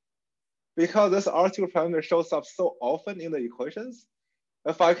have, because this R2 parameter shows up so often in the equations,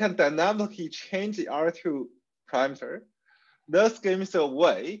 if I can dynamically change the R2 parameter, this gives me a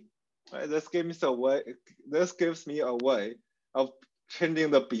way, right? This gives me a way of changing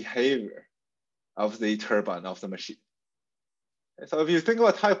the behavior of the turbine of the machine. So if you think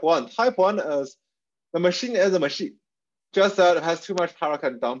about type 1 is the machine is a machine, just that it has too much power,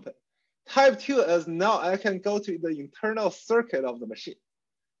 can dump it. Type 2 is now I can go to the internal circuit of the machine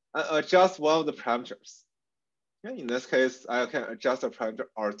and adjust one of the parameters. Okay, in this case, I can adjust the parameter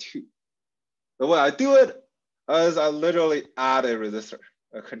R2. The way I do it is I literally add a resistor,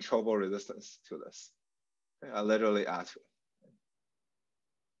 a controllable resistance to this. Okay, I literally add to it.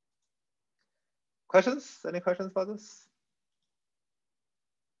 Questions? Any questions about this?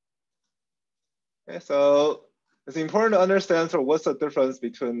 Okay, so it's important to understand sort of what's the difference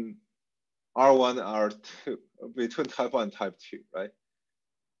between R1 and R2, between type 1 and type 2, right?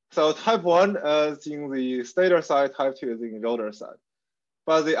 So type 1 is in the stator side, type 2 is in the rotor side.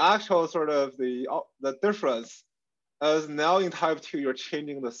 But the actual sort of the difference is now in type 2, you're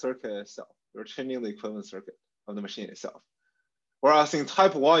changing the circuit itself. You're changing the equivalent circuit of the machine itself. Whereas in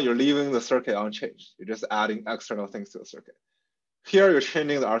type 1, you're leaving the circuit unchanged. You're just adding external things to the circuit. Here, you're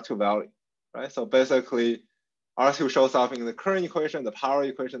changing the R2 value, right? So basically, R2 shows up in the current equation, the power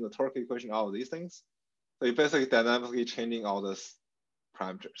equation, the torque equation, all of these things. So you're basically dynamically changing all these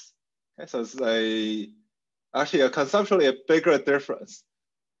parameters. Okay, so it's actually conceptually a bigger difference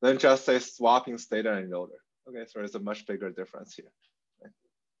than just say swapping stator and rotor. Okay, so it's a much bigger difference here.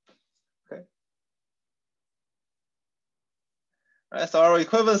 Okay. All right, so our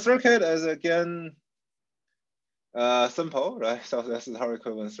equivalent circuit is again simple, right? So this is our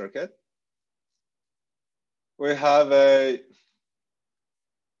equivalent circuit. We have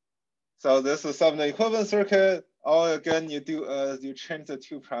so this is some of the equivalent circuit. All again you do is you change the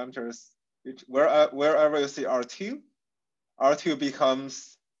two parameters. Wherever you see R2, R2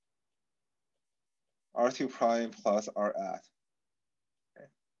 becomes R2 prime plus R at. Okay.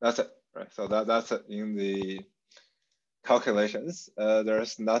 That's it, right? So that's it in the calculations.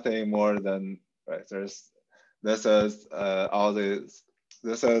 There's nothing more than, right? This is all the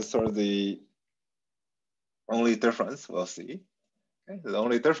This is sort of the only difference we'll see. Okay, the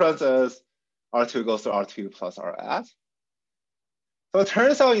only difference is R2 goes to R2 plus R at. So it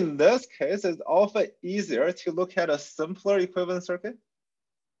turns out in this case, it's often easier to look at a simpler equivalent circuit.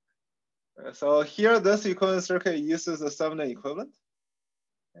 So here, this equivalent circuit uses a Thevenin equivalent.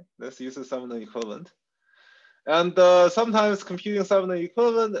 This uses Thevenin equivalent. And sometimes computing Thevenin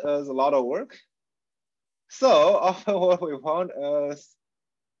equivalent is a lot of work. So often what we want is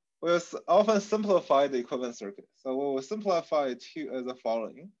we'll often simplify the equivalent circuit. So we will simplify it to as the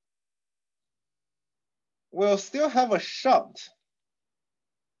following. We'll still have a shunt,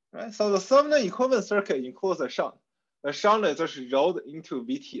 right? So the Thevenin equivalent circuit includes a shunt. The shunt is just rolled into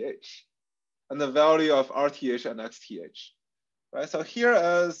VTH and the value of RTH and XTH, right? So here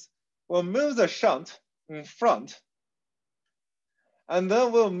is we'll move the shunt in front, and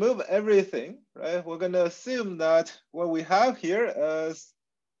then we'll move everything, right? We're going to assume that what we have here is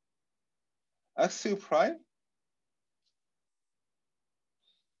X2 prime,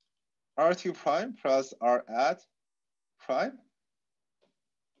 R2 prime plus R at prime.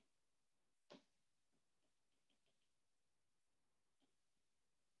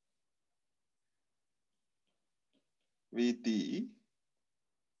 VD,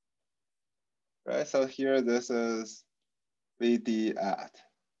 right? So here this is VD at.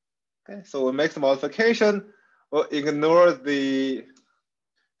 Okay, so we'll make the modification. We'll ignore the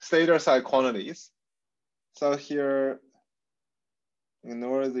stator side quantities. So here,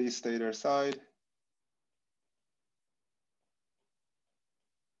 ignore the stator side.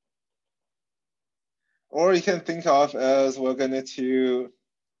 Or you can think of as we're going to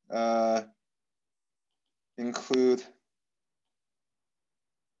include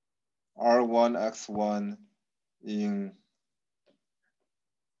R1 X1 in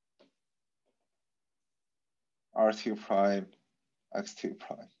R2 prime X2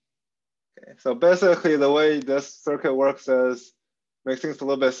 prime. Okay, so basically the way this circuit works is make things a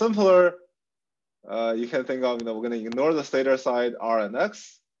little bit simpler. You can think of, we're going to ignore the stator side R and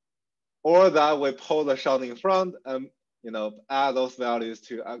X, or that we pull the shunt in front and add those values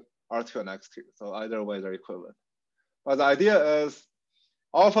to R2 and X2. So either way they're equivalent. But the idea is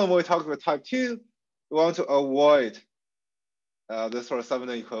often when we talk about type 2, we want to avoid this sort of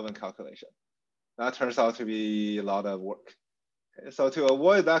Thevenin equivalent calculation. That turns out to be a lot of work. Okay, so to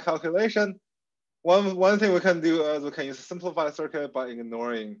avoid that calculation, one thing we can do is we can use a simplified circuit by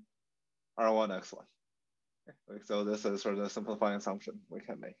ignoring R1 X1. Okay, so this is sort of the simplifying assumption we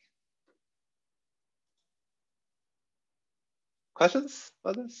can make. Questions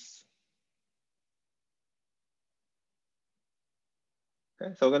about this?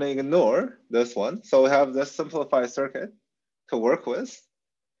 Okay, so we're going to ignore this one. So we have this simplified circuit to work with,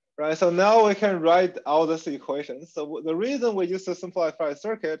 right? So now we can write all this equation. So the reason we use the simplified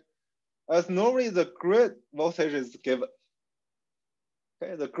circuit is normally the grid voltage is given.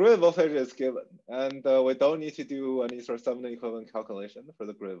 Okay, the grid voltage is given, and we don't need to do any sort of Thevenin equivalent calculation for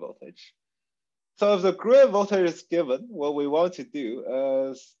the grid voltage. So if the grid voltage is given, what we want to do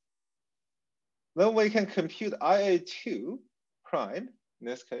is then we can compute IA2 prime in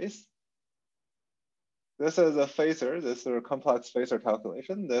this case. This is a phasor, this is a complex phasor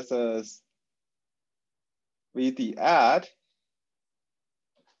calculation. This is VD add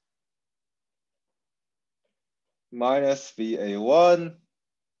minus VA1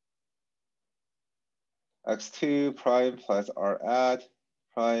 X2 prime plus R add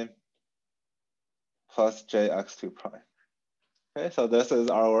prime plus JX2 prime. Okay, so this is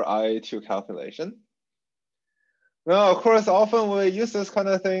our IA2 calculation. Now, of course, often we use this kind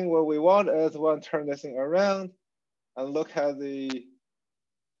of thing. What we want is we want to turn this thing around and look at the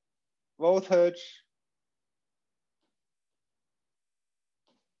voltage.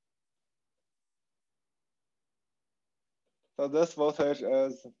 So this voltage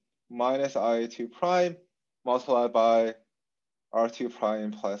is minus IA2 prime multiplied by R2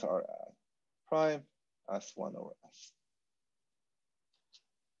 prime plus R prime S1 over S.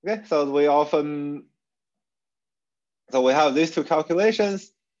 Okay, so we have these two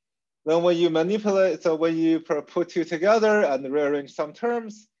calculations. Then when you manipulate, so when you put two together and rearrange some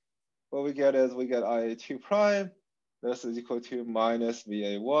terms, what we get is we get IA2 prime. This is equal to minus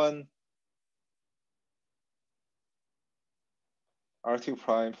VA1 R2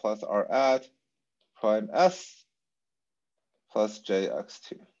 prime plus R at prime S plus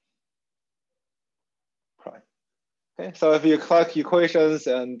JX2 prime. Okay, so if you collect equations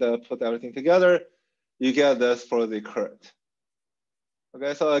and put everything together, you get this for the current.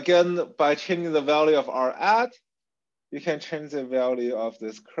 Okay, so again, by changing the value of R at, you can change the value of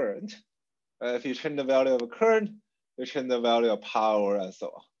this current. If you change the value of a current, between the value of power and so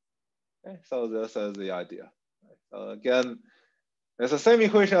on. Okay, so this is the idea. So again, it's the same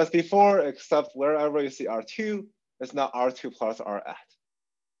equation as before, except wherever you see R2, it's now R2 plus R at.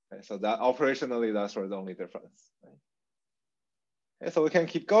 Okay, so that operationally, that's the only difference. Right? Okay, so we can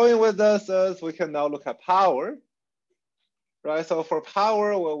keep going with this as we can now look at power. Right, so for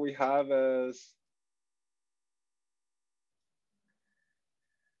power, what we have is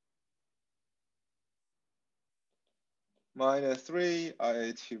minus 3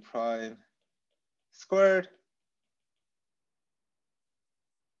 IA2 prime squared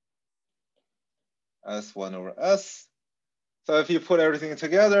S1 over S. So if you put everything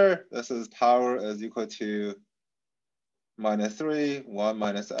together, this is power is equal to minus 3, 1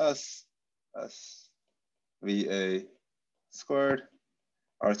 minus S, S VA squared,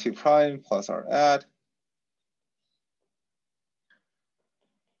 R2 prime plus R add.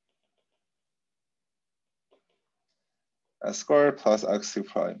 S squared plus X2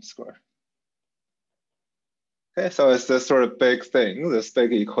 prime squared. Okay, so it's this sort of big thing, this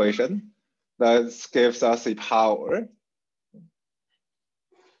big equation that gives us the power.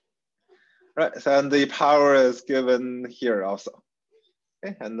 Right, and the power is given here also.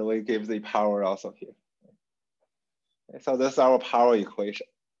 Okay, and we give the power also here. Okay, so this is our power equation.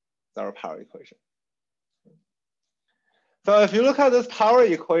 It's our power equation. So if you look at this power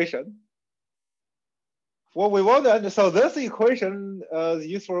equation, what we want to, so this equation is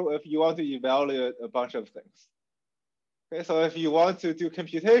useful if you want to evaluate a bunch of things. Okay, so if you want to do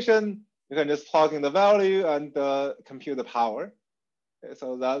computation, you can just plug in the value and compute the power. Okay,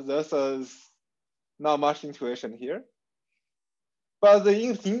 so that this is not much intuition here. But the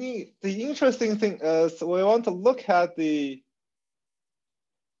interesting thing is we want to look at the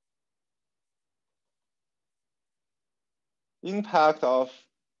impact of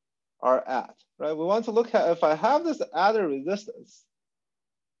our add, right? We want to look at if I have this added resistance,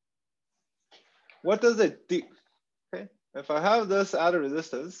 what does it do? Okay, if I have this added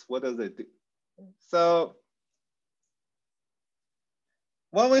resistance, what does it do? So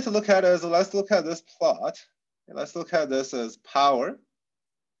one way to look at it is let's look at this plot. Let's look at this as power.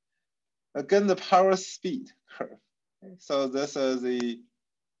 Again, the power speed curve. Okay, so this is the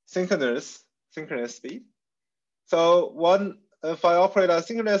synchronous speed. So if I operate at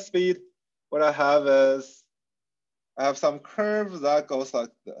synchronous speed, what I have is I have some curve that goes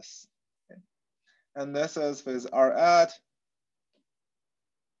like this. Okay? And this is with R at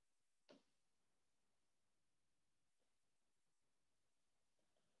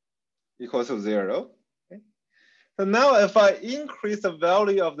equals to 0. Okay? So now if I increase the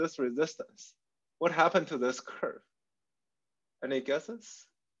value of this resistance, what happened to this curve? Any guesses?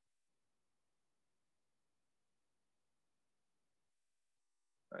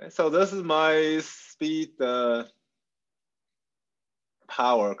 Right, so this is my speed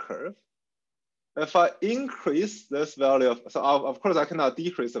power curve. If I increase this value of, so of course I cannot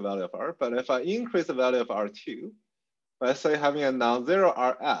decrease the value of R, but if I increase the value of R2, by say having a non-zero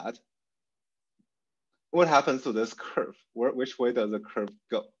R at, what happens to this curve? Which way does the curve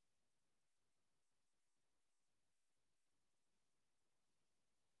go?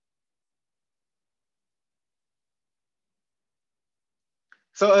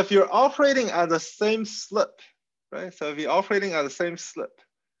 So if you're operating at the same slip, right? So if you're operating at the same slip,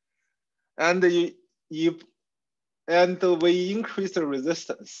 and we increase the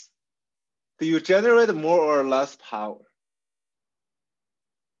resistance, do you generate more or less power?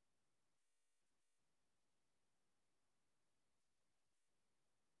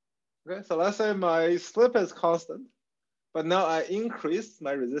 Okay, so let's say my slip is constant, but now I increase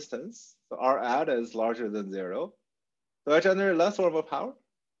my resistance. So R add is larger than 0. Do I generate less or more power?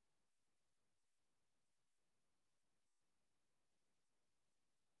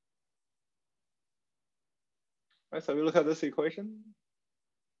 Right, so we look at this equation.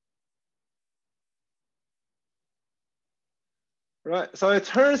 Right, so it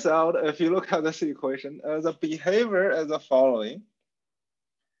turns out if you look at this equation, the behavior is the following.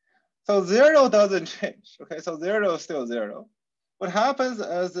 So 0 doesn't change, okay? So 0 is still 0. What happens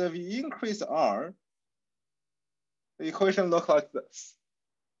is if you increase R, the equation looks like this.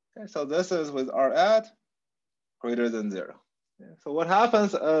 Okay, so this is with R at greater than 0. Okay, so what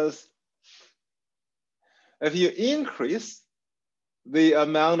happens is if you increase the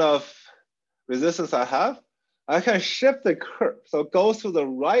amount of resistance I have, I can shift the curve. So it goes to the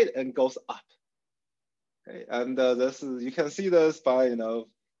right and goes up. Okay, and this is, you can see this by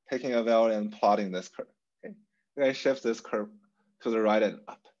taking a value and plotting this curve. Okay, you can shift this curve to the right and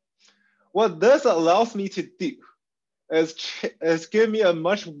up. What this allows me to do is give me a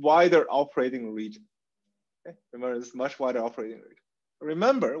much wider operating region. Okay? Remember, it's much wider operating range.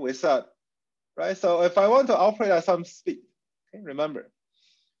 Remember, we said, right? So if I want to operate at some speed, okay, remember,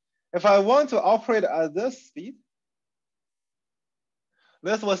 if I want to operate at this speed,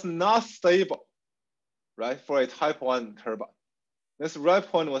 this was not stable, right? For a type 1 turbine. This red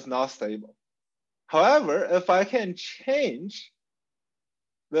point was not stable. However, if I can change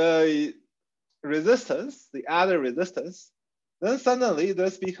the resistance, the added resistance, then suddenly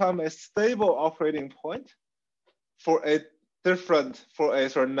this becomes a stable operating point for a sort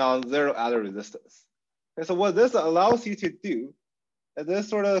of non-zero added resistance. Okay, so what this allows you to do, is this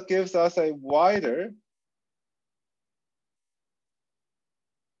sort of gives us a wider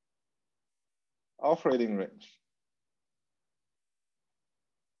operating range.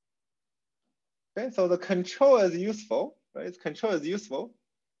 Okay, so the control is useful, right? Control is useful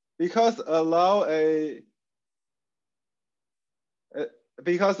because it allows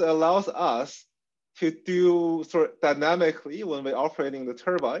us to do sort of dynamically when we're operating the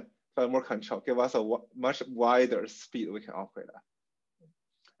turbine, to have more control, give us a much wider speed we can operate at.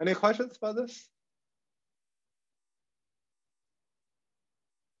 Any questions about this?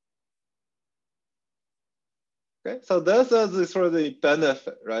 Okay, so this is the sort of the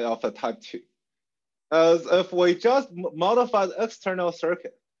benefit, right, of a type 2. As if we just modify the external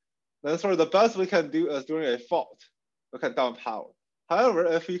circuit, then sort of the best we can do is during a fault, we can down power. However,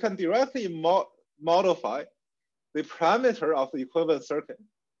 if we can directly modify the parameter of the equivalent circuit,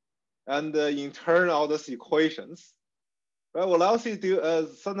 and in turn all these equations, right, what allows you to do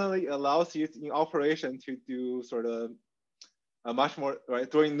is suddenly allows you in operation to do sort of a much more, right,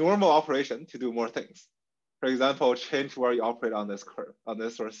 during normal operation to do more things. For example, change where you operate on this curve, on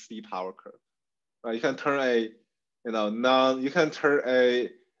this sort of C power curve. Right, you can turn a, you can turn a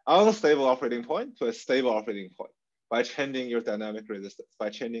unstable operating point to a stable operating point by changing your dynamic resistance, by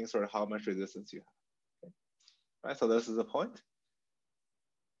changing sort of how much resistance you have. Okay. Right, so this is the point.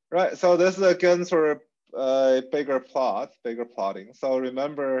 Right, so this is again sort of a bigger plotting. So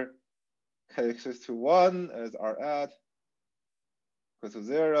remember, k equals to 1 is R at equals to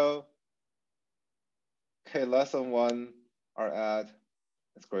 0. K less than 1, R at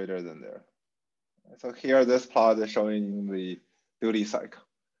is greater than there. So here, this plot is showing the duty cycle,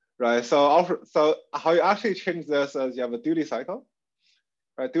 right? So how you actually change this is you have a duty cycle,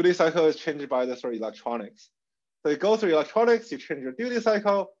 right? Duty cycle is changed by the sort of electronics. So you go through electronics, you change your duty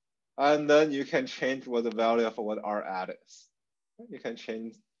cycle, and then you can change what the value of what R at is. You can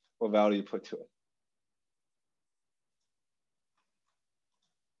change what value you put to it.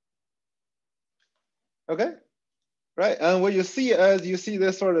 Okay, right? And what you see is you see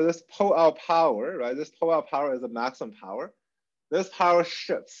this sort of this pull out power, right? This pull out power is a maximum power. This power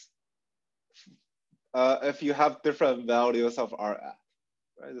shifts if you have different values of R at,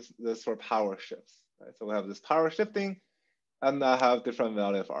 right? This sort of power shifts, right? So we have this power shifting, and I have different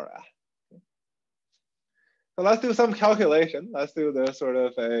value of R at. Okay. So let's do some calculation. Let's do this sort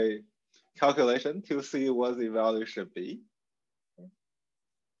of a calculation to see what the value should be.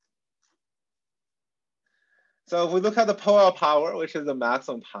 So if we look at the pull out power, which is the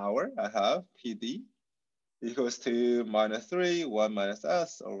maximum power, I have PD equals to -3, 1 minus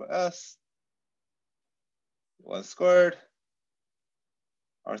S over S, 1 squared,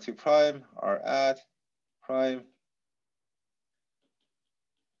 R2 prime, R at prime,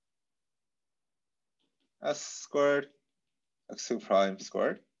 S squared, X2 prime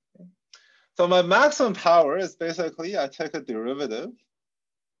squared. Okay. So my maximum power is basically, I take a derivative,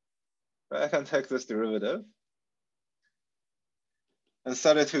 right? I can take this derivative and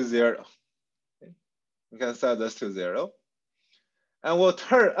set it to 0. Okay. We can set this to 0. And will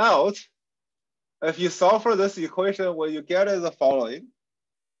turn out, if you solve for this equation, what you get is the following.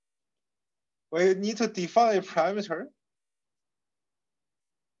 We need to define a parameter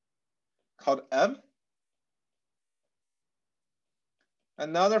called M.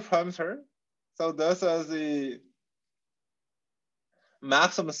 Another parameter, so this is the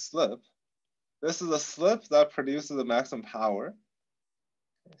maximum slip. This is the slip that produces the maximum power.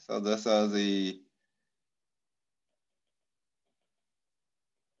 So this is the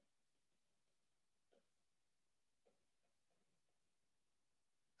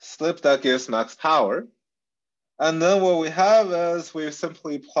slip that gives max power. And then what we have is we're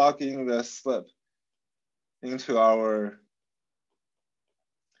simply plugging the slip into our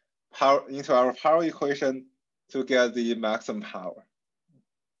power equation to get the maximum power.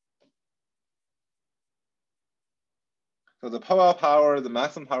 So the pull out power, the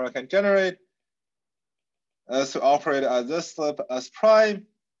maximum power I can generate is to operate at this slip as prime,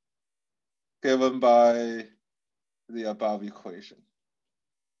 given by the above equation.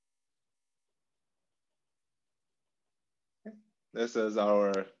 This is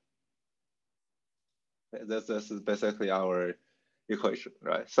our, this is basically our equation,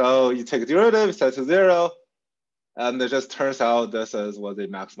 right? So you take derivative, set to 0, and it just turns out this is what the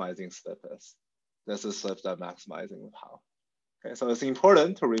maximizing slip is. This is slip that maximizing the power. Okay, so it's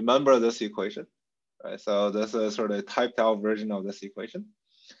important to remember this equation, right? So this is sort of a typed out version of this equation.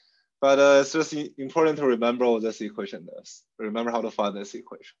 But it's just important to remember what this equation is. Remember how to find this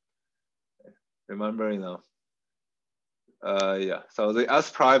equation. Okay. Remember, yeah. So the S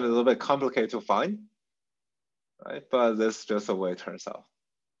prime is a little bit complicated to find, right? But this is just the way it turns out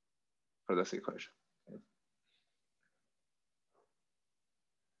for this equation. Okay.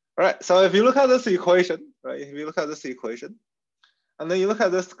 All right. So if you look at this equation, right? If you look at this equation, and then you look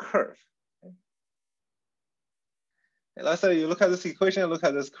at this curve. Okay. And let's say you look at this equation and look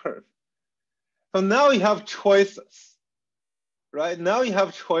at this curve. So now you have choices, right? Now you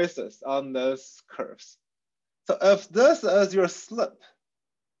have choices on those curves. So if this is your slip,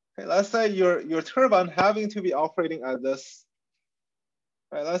 okay, let's say your turbine having to be operating at this,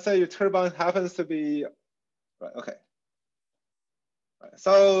 right? Let's say your turbine happens to be, right, okay. Right,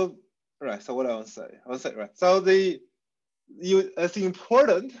 so, right, so what I want to say, right. So it's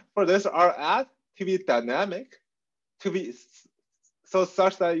important for this RAD to be dynamic, to be so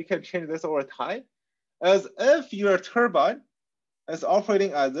such that you can change this over time, as if your turbine is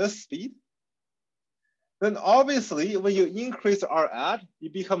operating at this speed, then obviously when you increase RAD, you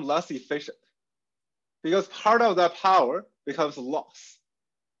become less efficient because part of that power becomes loss,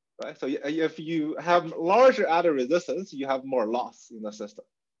 right? So if you have larger added resistance, you have more loss in the system,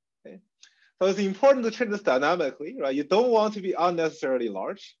 okay? So it's important to treat this dynamically, right? You don't want to be unnecessarily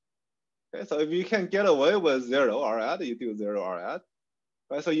large, okay? So if you can get away with 0 RAD, you do 0 RAD,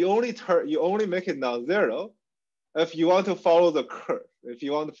 right? So you only make it non-zero if you want to follow the curve, if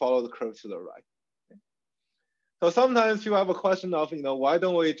you want to follow the curve to the right. Okay? So sometimes you have a question of, why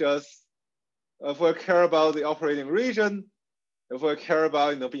don't we just, if we care about the operating region, if we care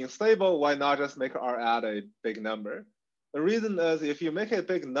about being stable, why not just make RAD a big number? The reason is if you make it a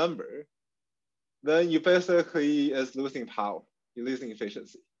big number, then you basically is losing power, you're losing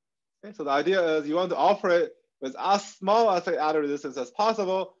efficiency. Okay? So the idea is you want to operate with as small as the added resistance as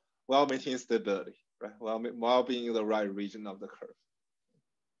possible while maintaining stability, right? While being in the right region of the curve.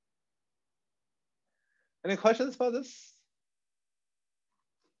 Any questions about this?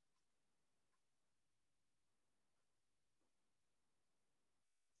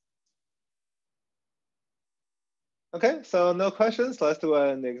 Okay, so no questions. Let's do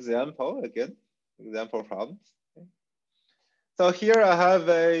an example again, example problems. Okay. So here I have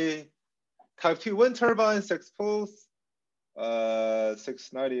a type 2 wind turbine, 6 poles,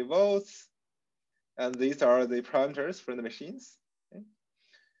 690 volts. And these are the parameters for the machines. Okay.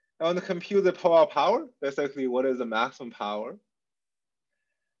 I want to compute the pull-out power, basically what is the maximum power.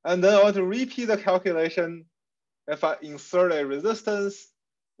 And then I want to repeat the calculation if I insert a resistance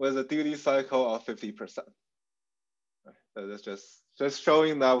with a duty cycle of 50%. So that's just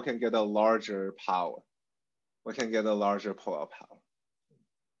showing that we can get a larger power. We can get a larger pull-out power.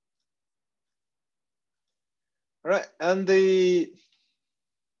 All right, and the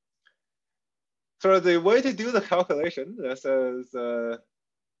way to do the calculation, this is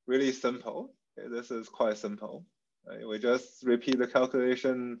really simple. Okay, this is quite simple. Right? We just repeat the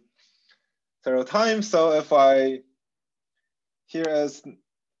calculation several times. So if here is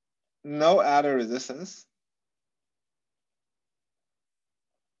no added resistance,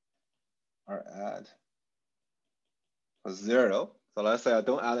 or add was 0. So let's say I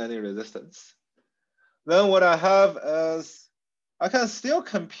don't add any resistance. Then what I have is I can still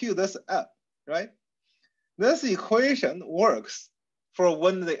compute this F, right? This equation works for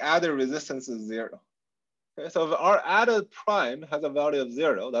when the added resistance is 0. Okay, so if our added prime has a value of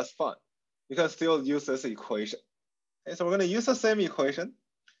 0, that's fine. You can still use this equation. Okay, so we're going to use the same equation,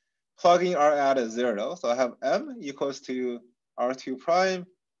 plugging R add as 0. So I have M equals to R2 prime,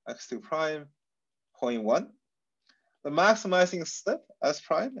 X2 prime, 0.1. The maximizing slip S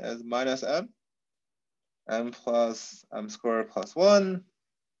prime is minus M plus M squared plus 1,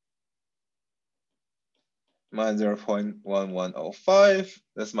 minus 0.1105.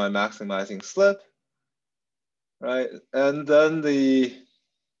 That's my maximizing slip, right? And then the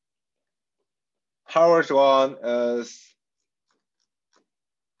power drawn is,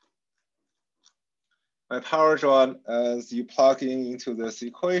 my power drawn as you plug into this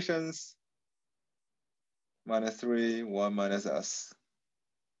equations, minus 3, 1 minus S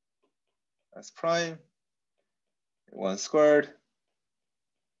prime, 1 squared,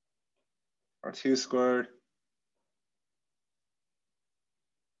 or 2 squared,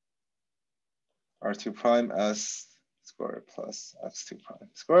 R2 prime S squared plus x2 prime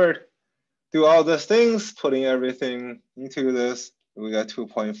squared. Do all these things, putting everything into this, we got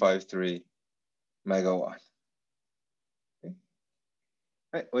 2.53 megawatt. Okay.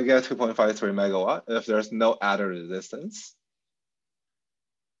 Right, we get 2.53 megawatt if there's no added resistance.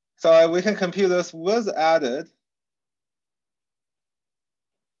 So we can compute this with added.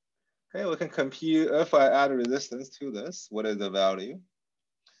 Okay, we can compute, if I add a resistance to this, what is the value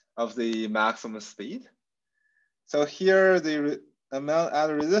of the maximum speed? So here, the amount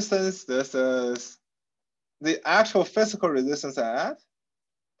added resistance, this is the actual physical resistance I add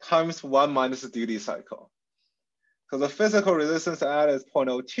times 1 minus the duty cycle. So the physical resistance I add is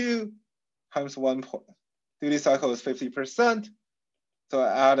 0.02 times 1 duty cycle is 50%. So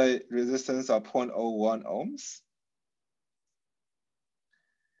I add a resistance of 0.01 ohms.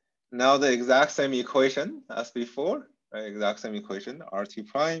 Now the exact same equation as before, right? Exact same equation, R2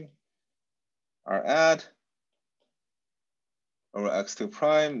 prime, R add over X2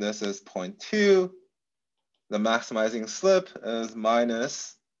 prime. This is 0.2. The maximizing slip is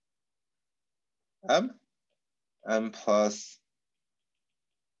minus M plus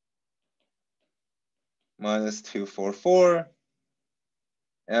minus 244.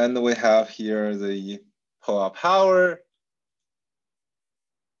 And we have here the pull-up power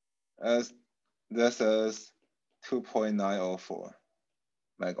as this is 2.904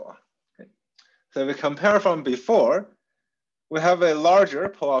 megawatt. Okay. So if we compare from before, we have a larger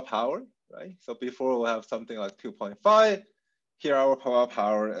pull-up power, right? So before we have something like 2.5. Here our pull-up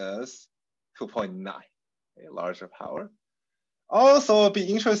power is 2.9, a larger power. Also, it'd be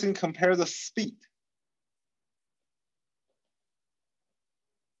interesting to compare the speed.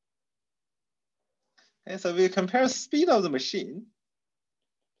 Okay, so if we compare speed of the machine,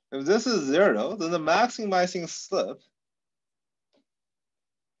 if this is 0, then the maximizing slip,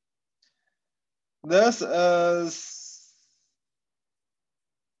 this is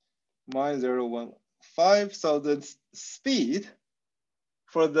minus 0.15. So the speed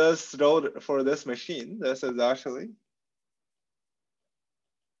for this road, for this machine, this is actually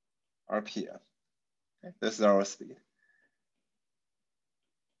RPM. Okay, this is our speed.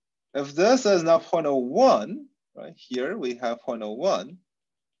 If this is now 0.01, right here we have 0.01,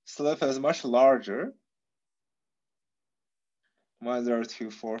 slip is much larger, minus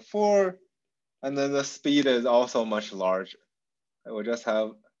 0.244, and then the speed is also much larger. We'll just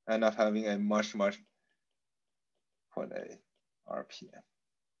end up having a much 0.8 RPM.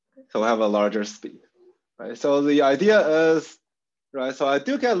 So we have a larger speed, right? So the idea is, right, so I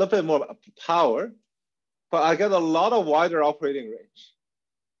do get a little bit more power, but I get a lot of wider operating range.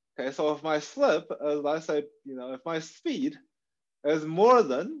 Okay, so if my slip, let's say, if my speed is more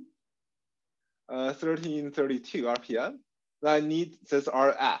than 1332 RPM, then I need this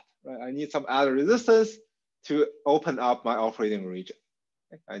R add, right? I need some added resistance to open up my operating region.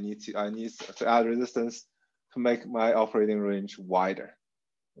 Okay? I need to add resistance to make my operating range wider.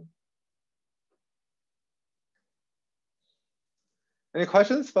 Any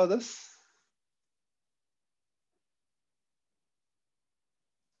questions about this?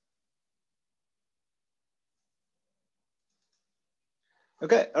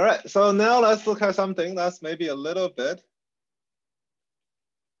 Okay, all right. So now let's look at something that's maybe a little bit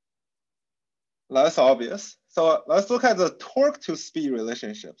less obvious. So let's look at the torque to speed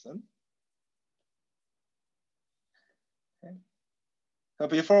relationships then. Okay. So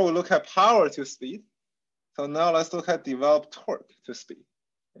before we look at power to speed, so now let's look at developed torque to speed.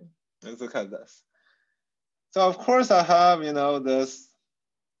 Okay. Let's look at this. So of course I have, this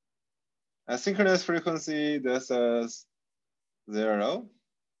asynchronous frequency. This is 0.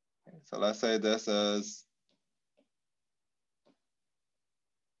 Okay. So let's say this is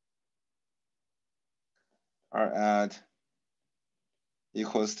R add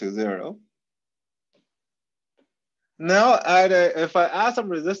equals to 0. Now if I add some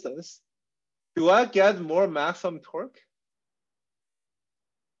resistance, do I get more maximum torque?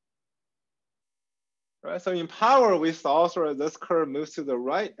 Right, so in power, we saw sort of this curve moves to the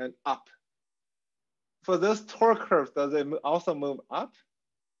right and up. For this torque curve, does it also move up?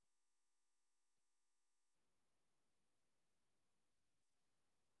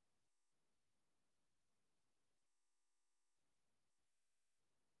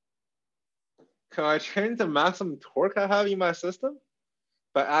 Can I change the maximum torque I have in my system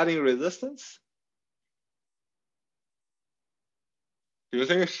by adding resistance? Do you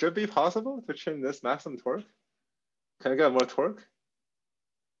think it should be possible to change this maximum torque? Can I get more torque?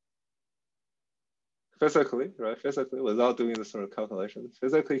 Physically, right? Physically, without doing this sort of calculations.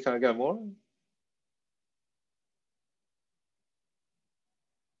 Physically, can I get more?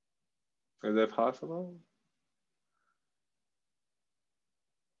 Is it possible?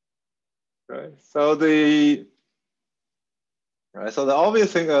 right? So the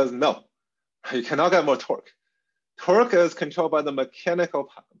obvious thing is no, you cannot get more torque. Torque is controlled by the mechanical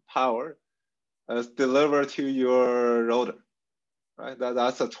power as delivered to your rotor, right?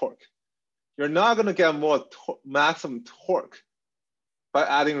 That's a torque. You're not going to get more maximum torque by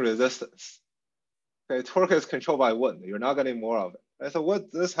adding resistance. Okay, torque is controlled by wind. You're not getting more of it. Right? So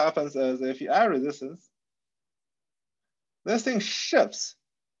what this happens is if you add resistance, this thing shifts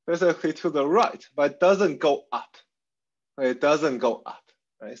basically to the right, but it doesn't go up. It doesn't go up,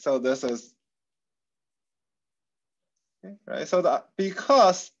 right? So this is, okay, right? So that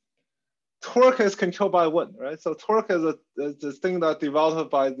because torque is controlled by wind, right? So torque is this thing that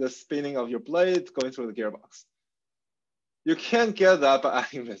developed by the spinning of your blade going through the gearbox. You can't get that by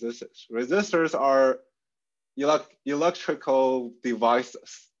adding resistors. Resistors are electrical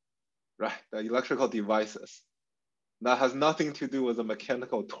devices, right? The electrical devices. That has nothing to do with the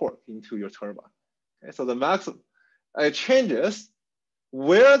mechanical torque into your turbine. Okay, so the maximum, it changes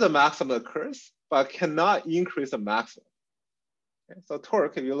where the maximum occurs, but cannot increase the maximum. Okay, so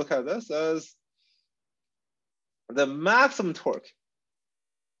torque, if you look at this as the maximum torque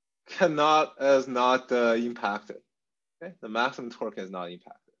is not impacted. Okay, the maximum torque is not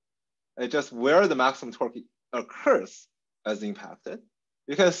impacted. It's just where the maximum torque occurs as impacted.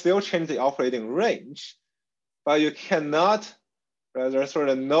 You can still change the operating range, but you cannot, there's sort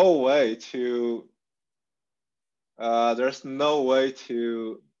of no way to, there's no way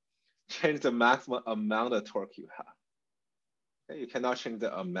to change the maximum amount of torque you have. Okay? You cannot change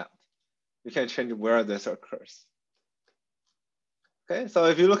the amount. You can change where this occurs. Okay, so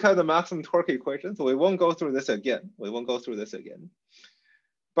if you look at the maximum torque equation, so we won't go through this again.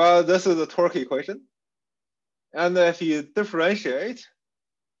 But this is the torque equation. And if you differentiate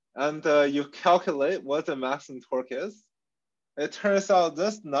and you calculate what the maximum torque is, it turns out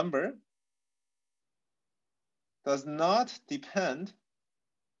this number does not depend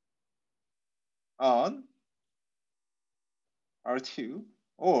on R2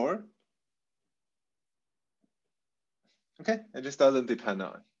 or, okay, it just doesn't depend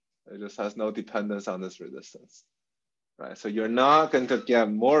on it. It just has no dependence on this resistance, right? So you're not going to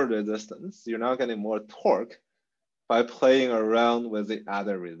get more resistance. You're not getting more torque by playing around with the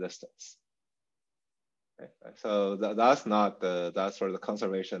other resistance. Okay? So that's not that's sort of the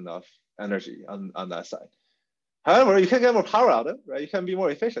conservation of energy on that side. However, you can get more power out of it, right? You can be more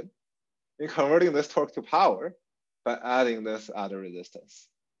efficient in converting this torque to power by adding this other resistance.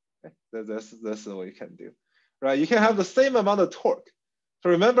 Okay? This is what you can do, right? You can have the same amount of torque. So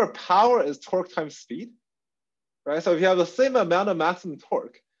remember, power is torque times speed, right? So if you have the same amount of maximum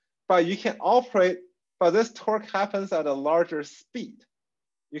torque, but you can operate, but this torque happens at a larger speed,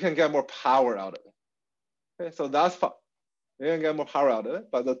 you can get more power out of it. Okay, so that's fine. You can get more power out of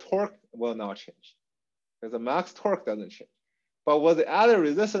it, but the torque will not change because the max torque doesn't change. But what the added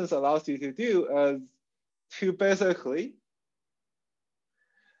resistance allows you to do is to basically,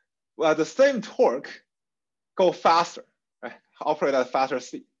 at the same torque, go faster, right? Operate at a faster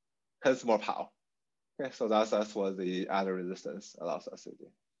speed, hence more power. Okay, so that's what the added resistance allows us to do.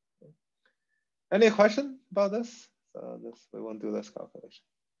 Okay. Any question about this? So we won't do this calculation.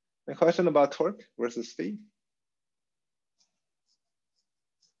 Any question about torque versus speed?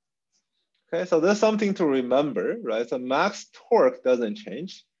 Okay, so there's something to remember, right? So max torque doesn't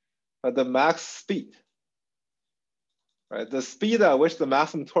change, but the max speed, right? The speed at which the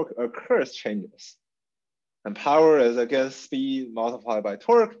maximum torque occurs changes. And power is again speed multiplied by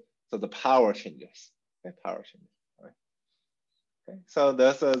torque, so the power changes. Okay, power changes. All right. Okay, so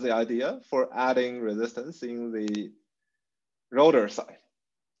this is the idea for adding resistance in the rotor side.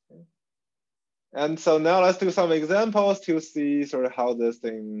 Okay. And so now let's do some examples to see sort of how this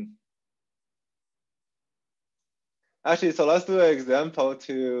thing. Actually, so let's do an example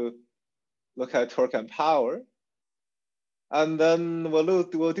to look at torque and power. And then we'll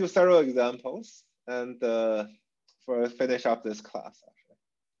do several examples and for finish up this class, actually.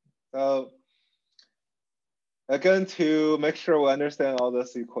 So again, to make sure we understand all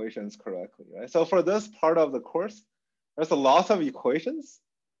these equations correctly, right? So for this part of the course, there's a lot of equations.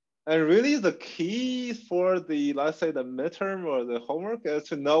 And really the key for the, let's say the midterm or the homework is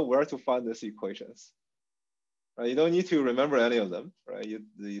to know where to find these equations. Right? You don't need to remember any of them, right?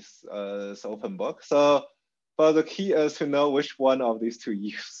 It's open book. So, but the key is to know which one of these to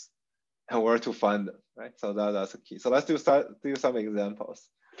use and where to find them, right? So that's the key. So let's do some examples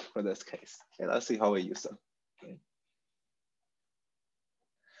for this case. Okay, let's see how we use them. Okay.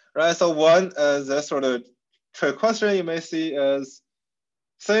 Right, so one is this sort of trick question you may see is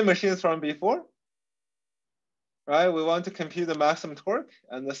same machines from before, right? We want to compute the maximum torque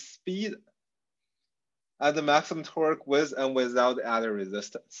and the speed at the maximum torque with and without added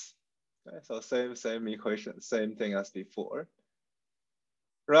resistance. Okay, so same equation, same thing as before.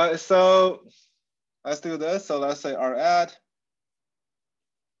 Right, so let's do this. So let's say R add,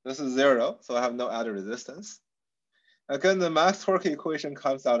 this is 0, so I have no added resistance. Again, the max torque equation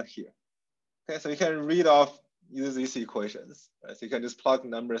comes out here. Okay, so you can read off use these equations. Right? So you can just plug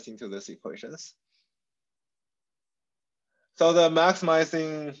numbers into these equations. So the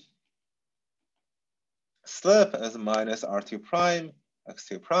maximizing slip is minus R2 prime,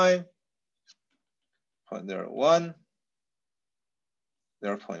 X2 prime, 0.01,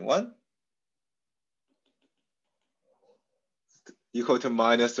 0.1, equal to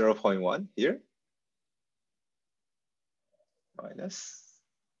minus 0.1 here. Minus,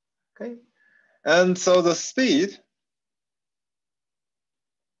 okay. And so the speed,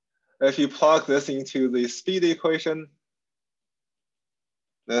 if you plug this into the speed equation,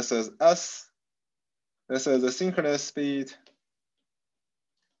 this is S. This is the synchronous speed,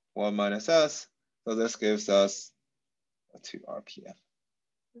 1 minus S. So this gives us 2 RPM.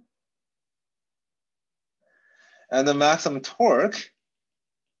 And the maximum torque,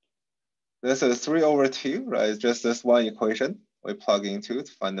 this is 3/2, right? It's just this one equation we plug into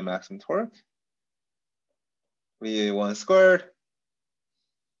to find the maximum torque. VA1 squared,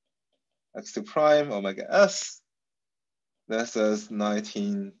 X2 prime, omega S. This is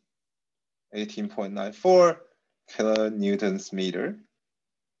 18.94 kilonewtons meter.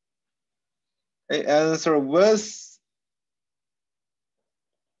 Okay, and so with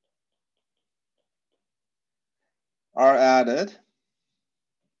R added,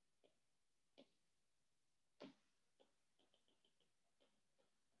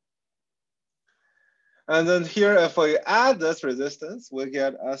 and then here, if we add this resistance, we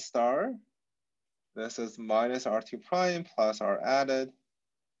get S star. This is minus R2 prime plus R added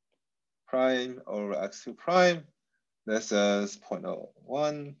prime over X2 prime. This is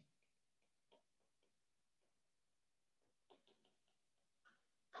 0.01.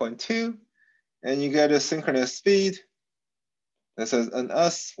 0.2, and you get a synchronous speed. This is an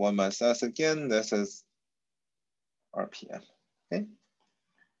S, 1 minus S again. This is RPM, okay?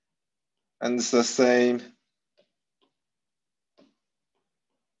 And it's the same.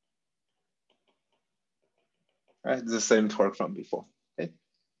 Right, the same torque from before, okay?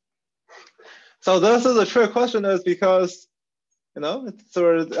 So this is a trick question is because, you know, it's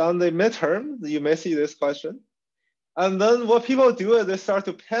sort of on the midterm, you may see this question. And then what people do is they start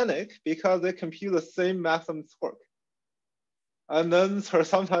to panic because they compute the same maximum torque. And then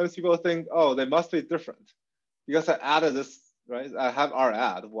sometimes people think, oh, they must be different because I added this, right? I have R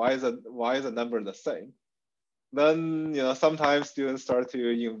add. Why is the number the same? Then, you know, sometimes students start to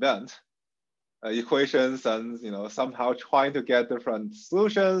invent equations and, you know, somehow trying to get different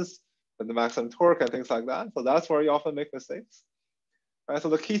solutions and the maximum torque and things like that. So that's where you often make mistakes. Right? So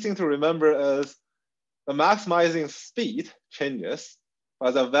the key thing to remember is the maximizing speed changes,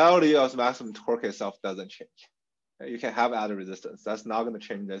 but the value of the maximum torque itself doesn't change. You can have added resistance. That's not going to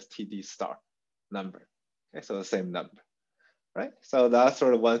change this TD star number. Okay, so the same number, right? So that's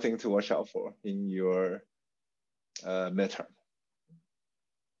sort of one thing to watch out for in your midterm.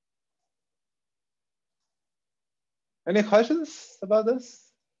 Any questions about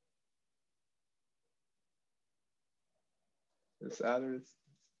this? This added.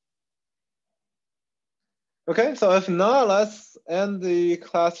 Okay, so if not, let's end the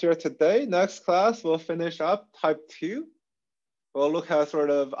class here today. Next class, we'll finish up type 2. We'll look at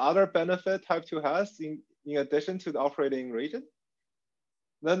sort of other benefit type 2 has in addition to the operating region.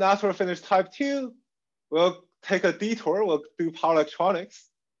 Then after we finish type 2, we'll take a detour. We'll do power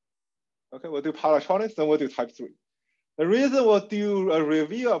electronics. Okay, we'll do power electronics, then we'll do type 3. The reason we'll do a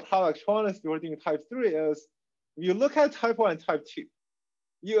review of power electronics before doing type 3 is if you look at type 1 and type 2,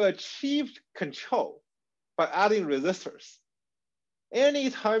 you achieved control by adding resistors.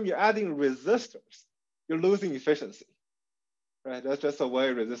 Anytime you're adding resistors, you're losing efficiency. Right? That's just the way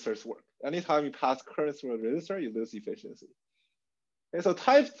resistors work. Anytime you pass current through a resistor, you lose efficiency. Okay, so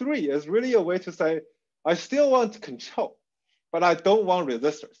type 3 is really a way to say, I still want control, but I don't want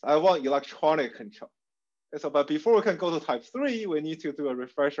resistors. I want electronic control. Okay, so, but before we can go to type 3, we need to do a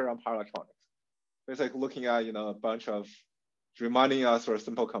refresher on power electronics. It's like looking at, you know, a bunch of reminding us for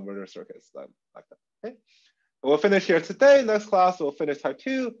simple converter circuits like that. Okay, we'll finish here today. Next class, we'll finish type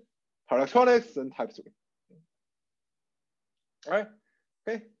 2, power electronics, and type 3. All right,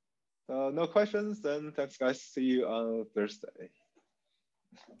 okay. So no questions, then thanks guys. See you on Thursday.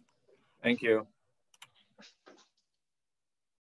 Thank you.